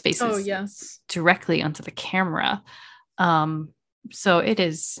workspaces directly onto the camera. So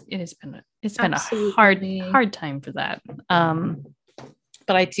it's been a hard time for that.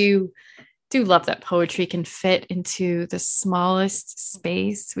 But I do love that poetry can fit into the smallest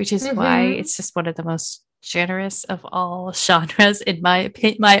space, which is why it's just one of the most generous of all genres, in my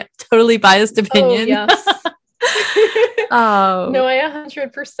opinion, my totally biased opinion. Oh, yes. No, I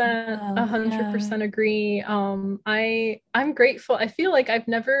 100% agree. I'm grateful. I feel like I've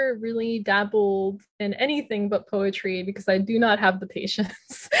never really dabbled in anything but poetry because I do not have the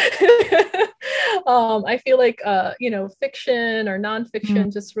patience. I feel like fiction or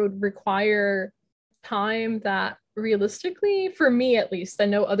nonfiction just would require time that realistically, for me at least, I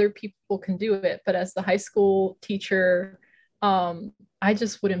know other people can do it, but as the high school teacher, I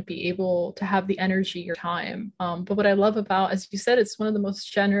just wouldn't be able to have the energy or time. But what I love about, as you said, it's one of the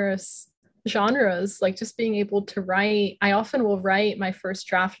most generous genres, like just being able to write. I often will write my first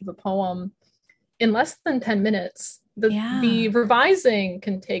draft of a poem in less than 10 minutes. The revising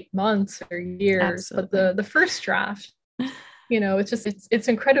can take months or years. Absolutely. But the first draft, it's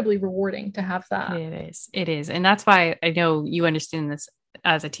incredibly rewarding to have that. It is. And that's why I know you understand this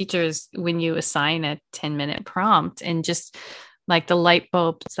as a teacher, is when you assign a 10-minute prompt, and just like the light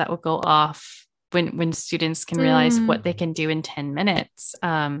bulbs that will go off when students can realize what they can do in 10 minutes.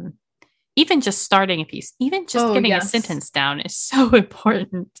 Even just starting a piece, even just getting a sentence down is so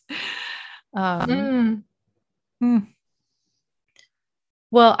important. Well,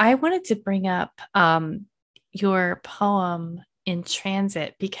 I wanted to bring up your poem In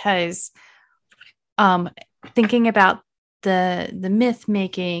Transit, because thinking about the myth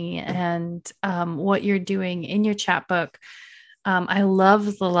making and what you're doing in your chapbook, I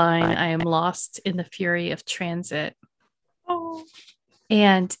love the line, "I am lost in the fury of transit." Oh.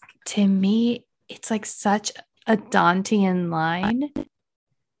 And to me, it's like such a Dantean line.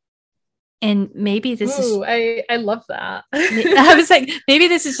 And maybe this is... I love that. I was like, maybe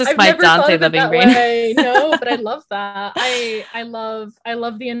this is just my Dante loving brain. No, but I love that. I love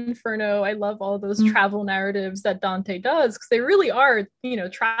the Inferno. I love all those travel narratives that Dante does, because they really are,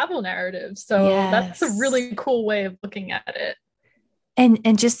 travel narratives. So that's a really cool way of looking at it.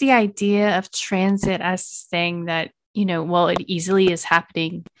 And just the idea of transit as this thing that, it easily is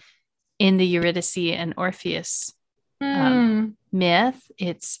happening in the Eurydice and Orpheus myth.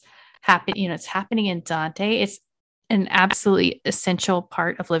 It's it's happening in Dante. It's an absolutely essential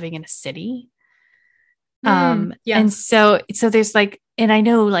part of living in a city. And Yes. so there's like, and I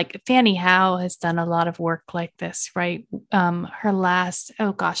know like Fanny Howe has done a lot of work like this, right? Her last,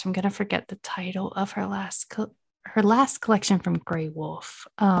 oh gosh, I'm gonna forget the title of her last collection from Grey Wolf.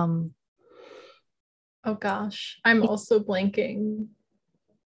 Oh gosh, I'm also blanking.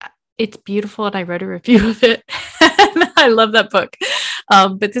 It's beautiful, and I wrote a review of it. I love that book.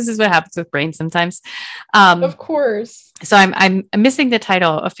 But this is what happens with brains sometimes. Of course. So I'm missing the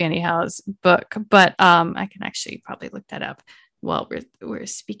title of Fanny Howe's book, but I can actually probably look that up while we're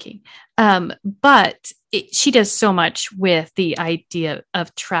speaking. But she does so much with the idea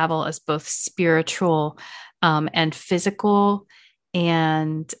of travel as both spiritual and physical,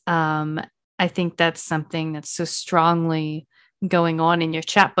 and I think that's something that's so strongly going on in your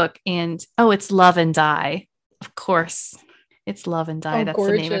chapbook. And oh, it's Love and Die, of course. It's Love and Die. Oh, That's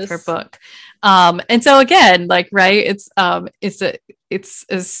the name of her gorgeous. book. And so again, like, right, it's a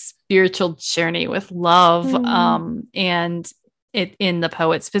spiritual journey with love, and it in the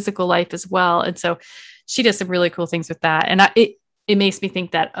poet's physical life as well. And so she does some really cool things with that. And it makes me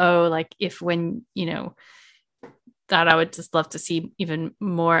think that, oh, like if when, that I would just love to see even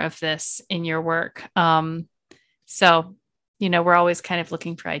more of this in your work. So, we're always kind of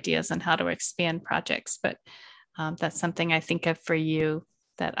looking for ideas on how to expand projects, but that's something I think of for you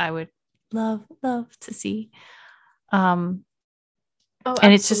that I would love to see. Oh,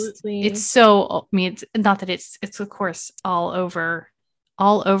 And absolutely. it's so, I mean, it's not that it's of course all over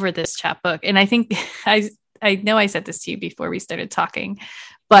this chapbook. And I think I know I said this to you before we started talking,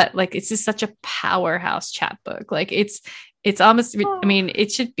 but like, it's just such a powerhouse chapbook. Like it's almost, I mean,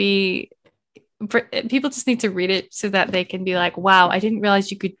 it should be, people just need to read it so that they can be like, wow, I didn't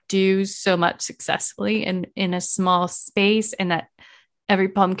realize you could do so much successfully in a small space, and that every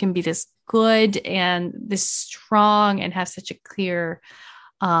poem can be this good and this strong and have such a clear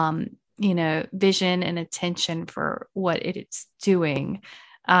vision and attention for what it's doing.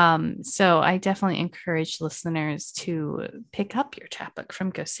 So I definitely encourage listeners to pick up your chapbook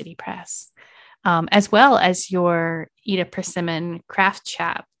from Ghost City Press, as well as your Ida Persimmon craft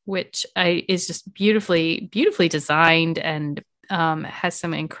chap, which is just beautifully designed and has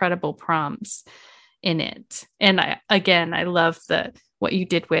some incredible prompts in it. And I love what you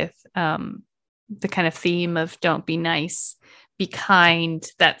did with the kind of theme of don't be nice, be kind.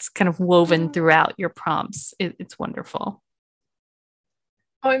 That's kind of woven throughout your prompts. It's wonderful.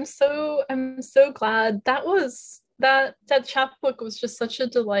 Oh, I'm so glad. That chapbook was just such a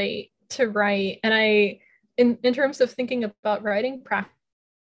delight to write. And in terms of thinking about writing practice,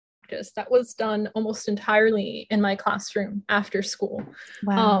 that was done almost entirely in my classroom after school.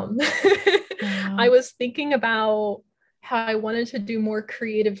 Wow. I was thinking about how I wanted to do more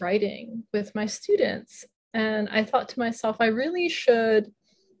creative writing with my students. And I thought to myself, I really should,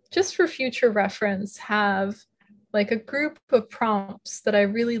 just for future reference, have like a group of prompts that I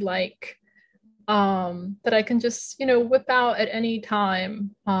really like, that I can just, whip out at any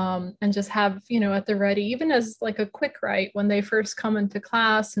time, and just have, at the ready, even as like a quick write when they first come into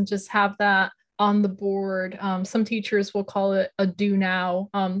class, and just have that on the board. Some teachers will call it a do now.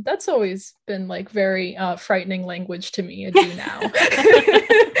 That's always been like very frightening language to me, a do now.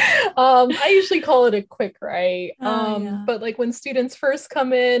 I usually call it a quick write. Yeah. But like when students first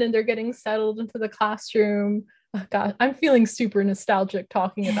come in and they're getting settled into the classroom, oh God, I'm feeling super nostalgic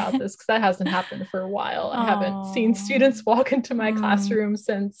talking about this because that hasn't happened for a while. I haven't seen students walk into my classroom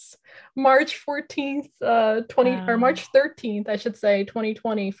since March 14th, 20 or March 13th, I should say,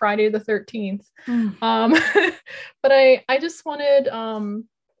 2020, Friday the 13th. But I just wanted,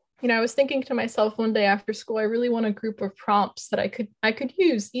 I was thinking to myself one day after school, I really want a group of prompts that I could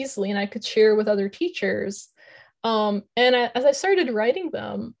use easily and I could share with other teachers. As I started writing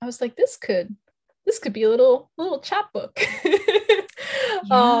them, I was like, this could be a little chapbook.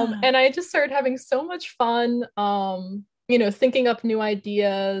 And I just started having so much fun, thinking up new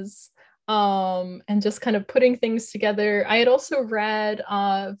ideas, and just kind of putting things together. I had also read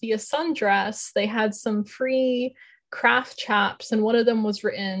via Sundress, they had some free craft chaps, and one of them was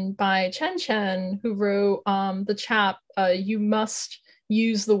written by Chen Chen, who wrote the chap, You Must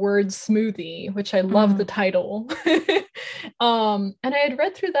Use the Word Smoothie, which I love the title. And I had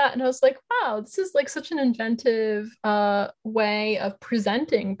read through that and I was like, wow, this is like such an inventive way of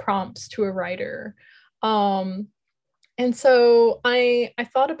presenting prompts to a writer. And so I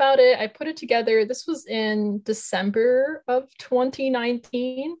thought about it, I put it together. This was in December of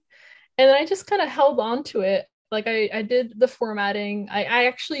 2019. And I just kind of held on to it Like I did the formatting. I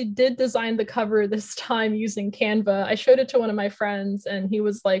actually did design the cover this time using Canva. I showed it to one of my friends and he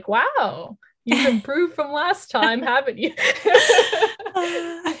was like, wow, you've improved from last time, haven't you?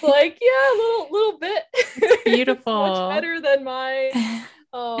 It's like, yeah, a little bit. It's beautiful. It's much better than my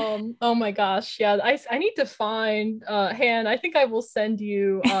oh my gosh. Yeah, I need to find Han, I think I will send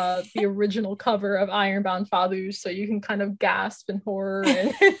you the original cover of Ironbound Fathers so you can kind of gasp in horror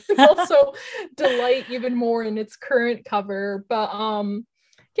and also delight even more in its current cover. But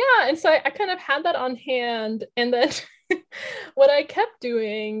yeah, and so I kind of had that on hand, and then what I kept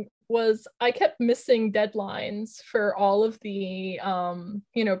doing was I kept missing deadlines for all of the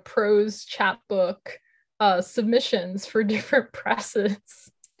prose chapbook submissions for different presses.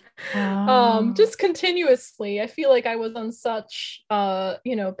 Just continuously. I feel like I was on such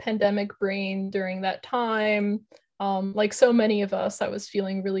pandemic brain during that time. Like so many of us, I was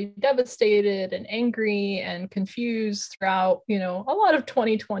feeling really devastated and angry and confused throughout, a lot of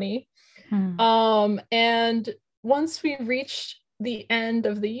 2020. And once we reached the end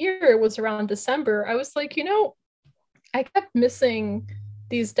of the year, it was around December, I was like, I kept missing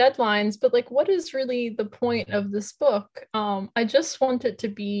these deadlines, but like, what is really the point of this book? I just want it to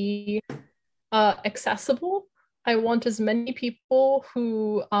be accessible. I want as many people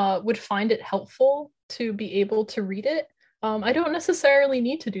who would find it helpful to be able to read it. I don't necessarily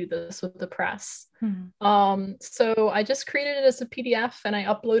need to do this with the press. So I just created it as a PDF and I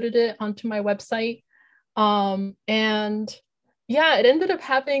uploaded it onto my website. And yeah, it ended up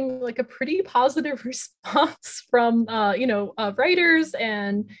having like a pretty positive response from writers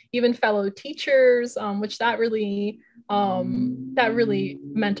and even fellow teachers, which that really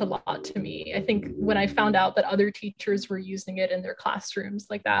meant a lot to me. I think when I found out that other teachers were using it in their classrooms,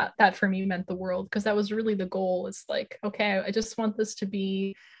 like that for me meant the world, because that was really the goal. It's like, okay, I just want this to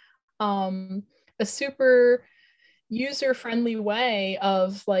be a super user-friendly way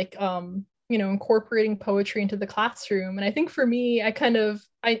of like incorporating poetry into the classroom. And I think for me, I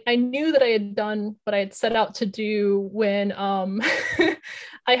knew that I had done what I had set out to do when I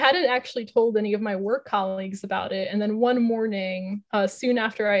hadn't actually told any of my work colleagues about it. And then one morning, soon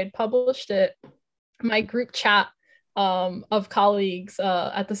after I had published it, my group chat of colleagues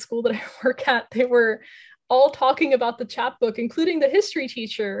at the school that I work at, they were all talking about the chapbook, including the history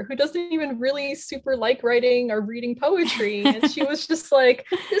teacher who doesn't even really super like writing or reading poetry. And she was just like,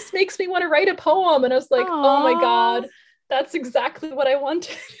 this makes me want to write a poem. And I was like, Aww. Oh my God, that's exactly what I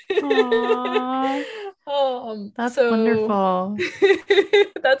wanted. That's wonderful.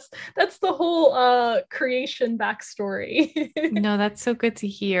 That's the whole creation backstory. No, that's so good to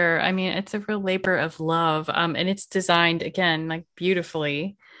hear. I mean, it's a real labor of love. And it's designed again, like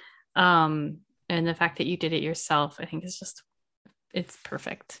beautifully. And the fact that you did it yourself, I think it's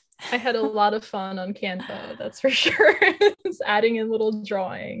perfect. I had a lot of fun on Canva, that's for sure. Just adding in little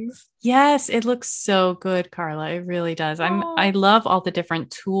drawings. Yes, it looks so good, Carla. It really does. I love all the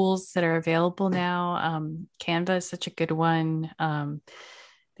different tools that are available now. Canva is such a good one.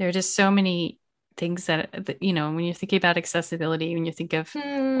 There are just so many things that when you're thinking about accessibility, when you think of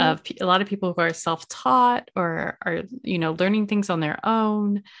a lot of people who are self-taught or are learning things on their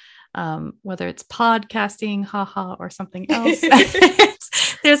own. Whether it's podcasting, haha, or something else.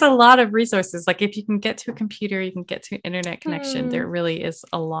 There's a lot of resources. Like if you can get to a computer, you can get to internet connection. There really is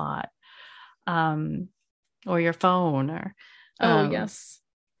a lot. Or your phone or yes.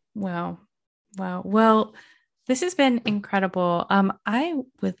 Wow. Well, this has been incredible. I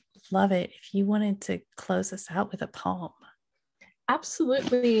would love it if you wanted to close us out with a poem.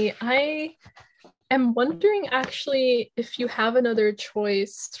 Absolutely. I'm wondering actually if you have another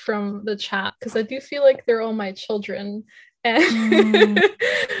choice from the chat, because I do feel like they're all my children. And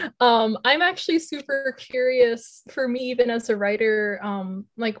I'm actually super curious, for me, even as a writer,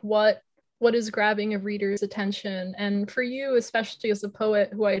 like what is grabbing a reader's attention? And for you, especially as a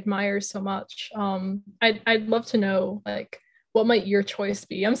poet who I admire so much, I'd love to know, like, what might your choice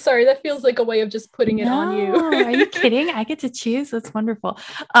be? I'm sorry, that feels like a way of just putting it on you. Are you kidding? I get to choose. That's wonderful.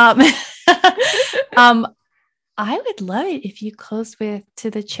 I would love it if you closed with "To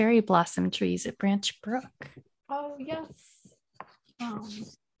the Cherry Blossom Trees at Branch Brook." Oh, yes.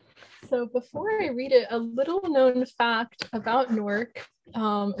 So before I read it, a little known fact about Newark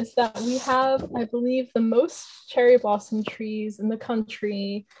is that we have, I believe, the most cherry blossom trees in the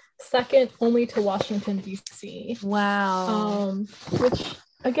country, second only to Washington, D.C. Wow. Which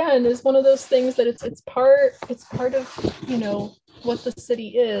again is one of those things that it's part of what the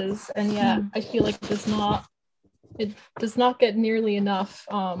city is, and yet I feel like it does not get nearly enough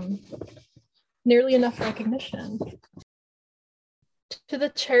recognition. To the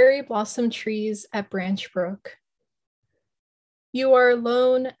cherry blossom trees at Branch Brook, You are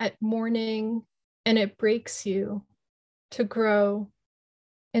alone at morning, and it breaks you to grow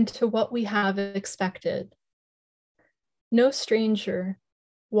into what we have expected. No stranger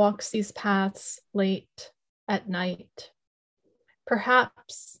walks these paths late at night.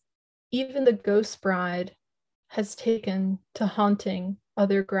 Perhaps even the ghost bride has taken to haunting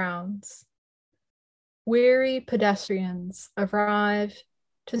other grounds. Weary pedestrians arrive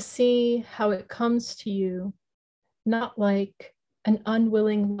to see how it comes to you, not like an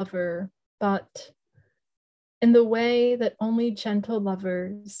unwilling lover, but in the way that only gentle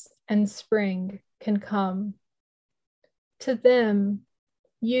lovers and spring can come. To them,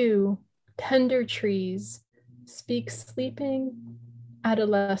 you, tender trees, speak sleeping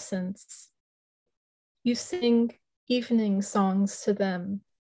adolescence. You sing evening songs to them.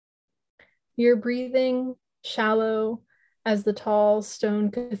 Your breathing shallow as the tall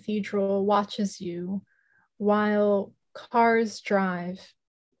stone cathedral watches you while cars drive,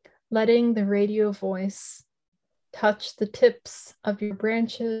 letting the radio voice touch the tips of your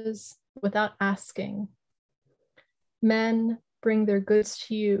branches without asking. Men bring their goods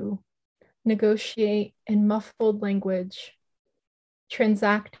to you, negotiate in muffled language,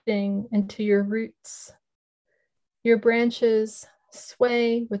 transacting into your roots. Your branches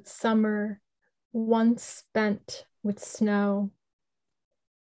sway with summer, once spent with snow.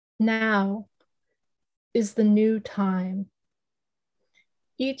 Now is the new time.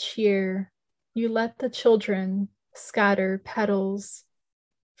 Each year, you let the children scatter petals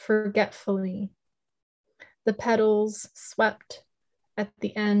forgetfully. The petals swept at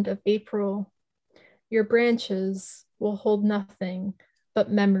the end of April. Your branches will hold nothing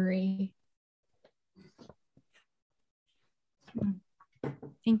but memory.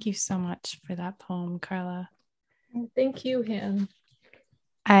 Thank you so much for that poem, Carla. Thank you, Han.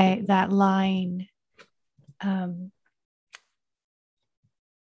 That line,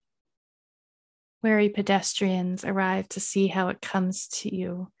 weary pedestrians arrive to see how it comes to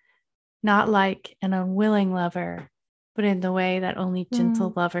you, not like an unwilling lover, but in the way that only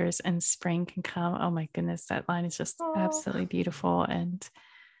gentle lovers and spring can come. Oh my goodness, that line is just absolutely beautiful. And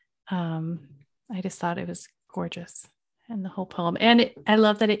I just thought it was gorgeous. And the whole poem. And I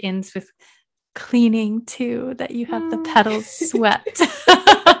love that it ends with cleaning too, that you have the petals swept.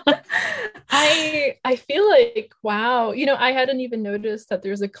 I feel like, wow, I hadn't even noticed that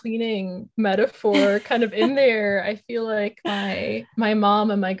there's a cleaning metaphor kind of in there. I feel like my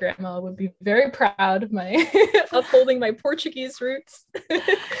mom and my grandma would be very proud of my upholding my Portuguese roots.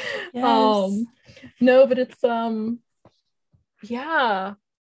 Yes. No, but it's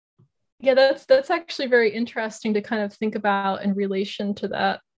yeah, that's actually very interesting to kind of think about in relation to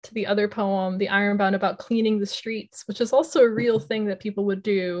the other poem, The Ironbound, about cleaning the streets, which is also a real thing that people would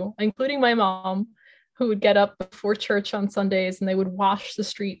do, including my mom, who would get up before church on Sundays and they would wash the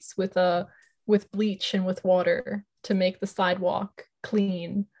streets with bleach and with water to make the sidewalk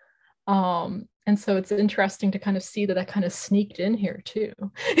clean. And so it's interesting to kind of see that kind of sneaked in here too.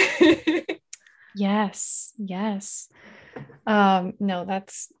 Yes. No,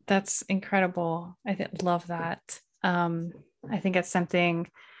 that's incredible. Love that. I think it's something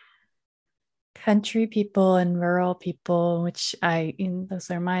country people and rural people, which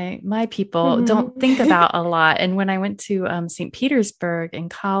those are my people, don't think about a lot. And when I went to St. Petersburg in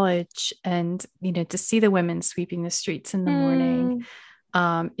college, and to see the women sweeping the streets in the morning,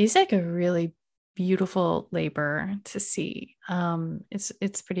 is like a really beautiful labor to see.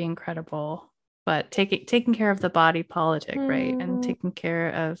 It's pretty incredible. But taking care of the body politic, right? And taking care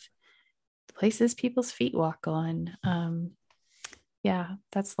of the places people's feet walk on. Yeah,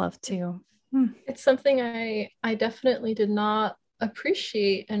 that's love too. It's something I definitely did not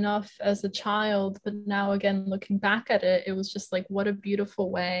appreciate enough as a child, but now again, looking back at it, it was just like, what a beautiful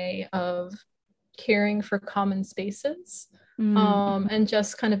way of caring for common spaces. And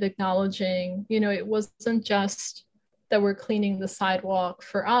just kind of acknowledging, it wasn't just that we're cleaning the sidewalk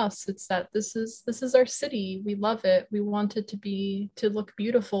for us. It's that this is our city. We love it. We want it to look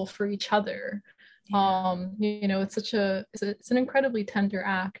beautiful for each other. Yeah. It's an incredibly tender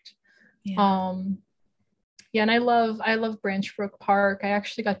act. Yeah. And I love Branch Brook Park. I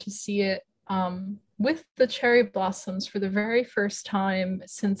actually got to see it with the cherry blossoms for the very first time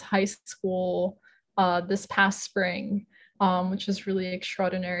since high school this past spring. Which is really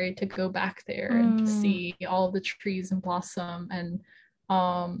extraordinary to go back there and to see all the trees and blossom. And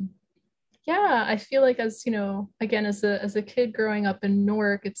I feel like as again, as a kid growing up in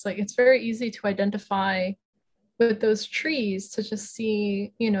Newark, it's like it's very easy to identify with those trees, to just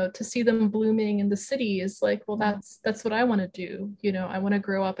see to see them blooming in the city is like, well, that's what I want to do. I want to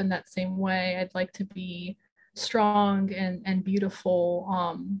grow up in that same way. I'd like to be strong and beautiful,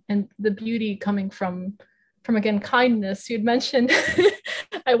 and the beauty coming from again kindness. You'd mentioned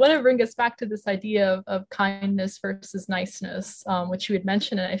I want to bring us back to this idea of kindness versus niceness, which you had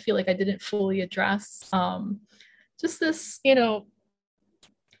mentioned, and I feel like I didn't fully address. Just this,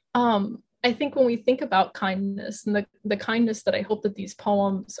 I think when we think about kindness, and the kindness that I hope that these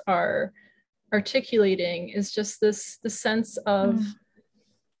poems are articulating, is just the sense of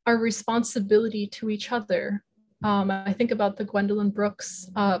our responsibility to each other. I think about the Gwendolyn Brooks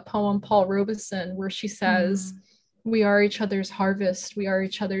poem, Paul Robeson, where she says, we are each other's harvest, we are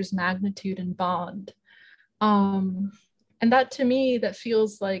each other's magnitude and bond. And that, to me, that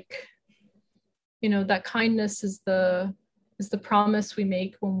feels like, that kindness is the promise we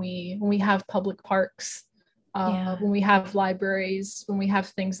make when we have public parks, when we have libraries, when we have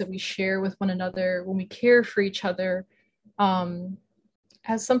things that we share with one another, when we care for each other,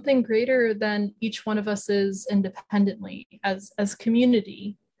 as something greater than each one of us is independently, as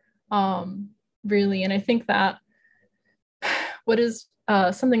community, really. And I think that what is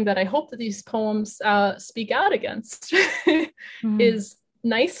something that I hope that these poems speak out against is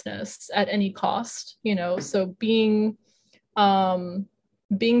niceness at any cost. So being polite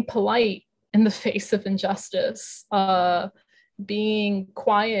in the face of injustice, being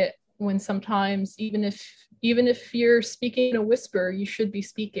quiet when sometimes, even if you're speaking in a whisper, you should be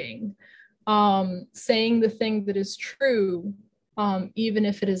speaking, saying the thing that is true, even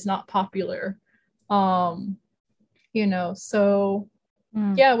if it is not popular. So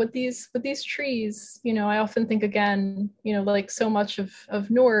yeah, with these trees, I often think again, like so much of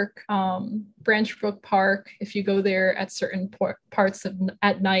Newark, Branch Brook Park, if you go there at certain parts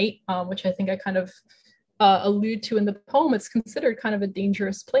at night, which I think I kind of allude to in the poem, it's considered kind of a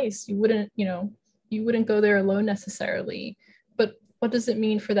dangerous place. You wouldn't go there alone necessarily, but what does it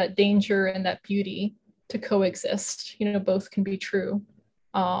mean for that danger and that beauty to coexist? Both can be true.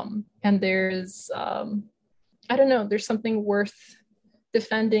 And there's, I don't know, there's something worth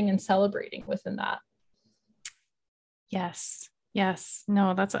defending and celebrating within that. Yes. No,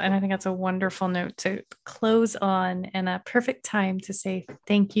 and I think that's a wonderful note to close on, and a perfect time to say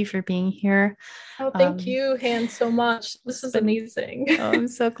thank you for being here. Oh, thank you, Han, so much. This is amazing. I'm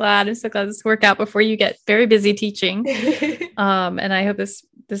so glad this worked out before you get very busy teaching. And I hope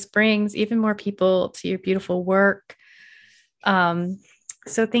this brings even more people to your beautiful work.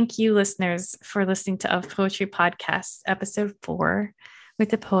 So thank you, listeners, for listening to Of Poetry Podcast, episode 4, with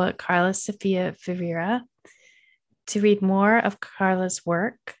the poet Carla Sofia Ferreira. To read more of Carla's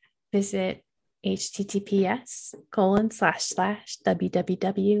work, visit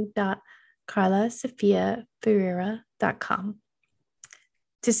https://www.carlasofiaferreira.com.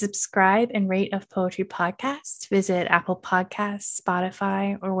 To subscribe and rate Of Poetry Podcast, visit Apple Podcasts,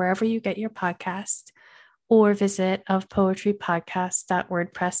 Spotify, or wherever you get your podcast, or visit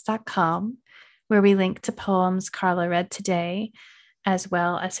ofpoetrypodcast.wordpress.com, where we link to poems Carla read today, as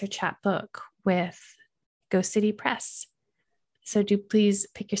well as her chapbook with Ghost City Press. So do please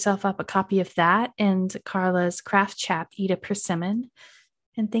pick yourself up a copy of that and Carla's craft chap, Eat a Persimmon.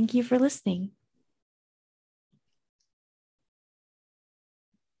 And thank you for listening.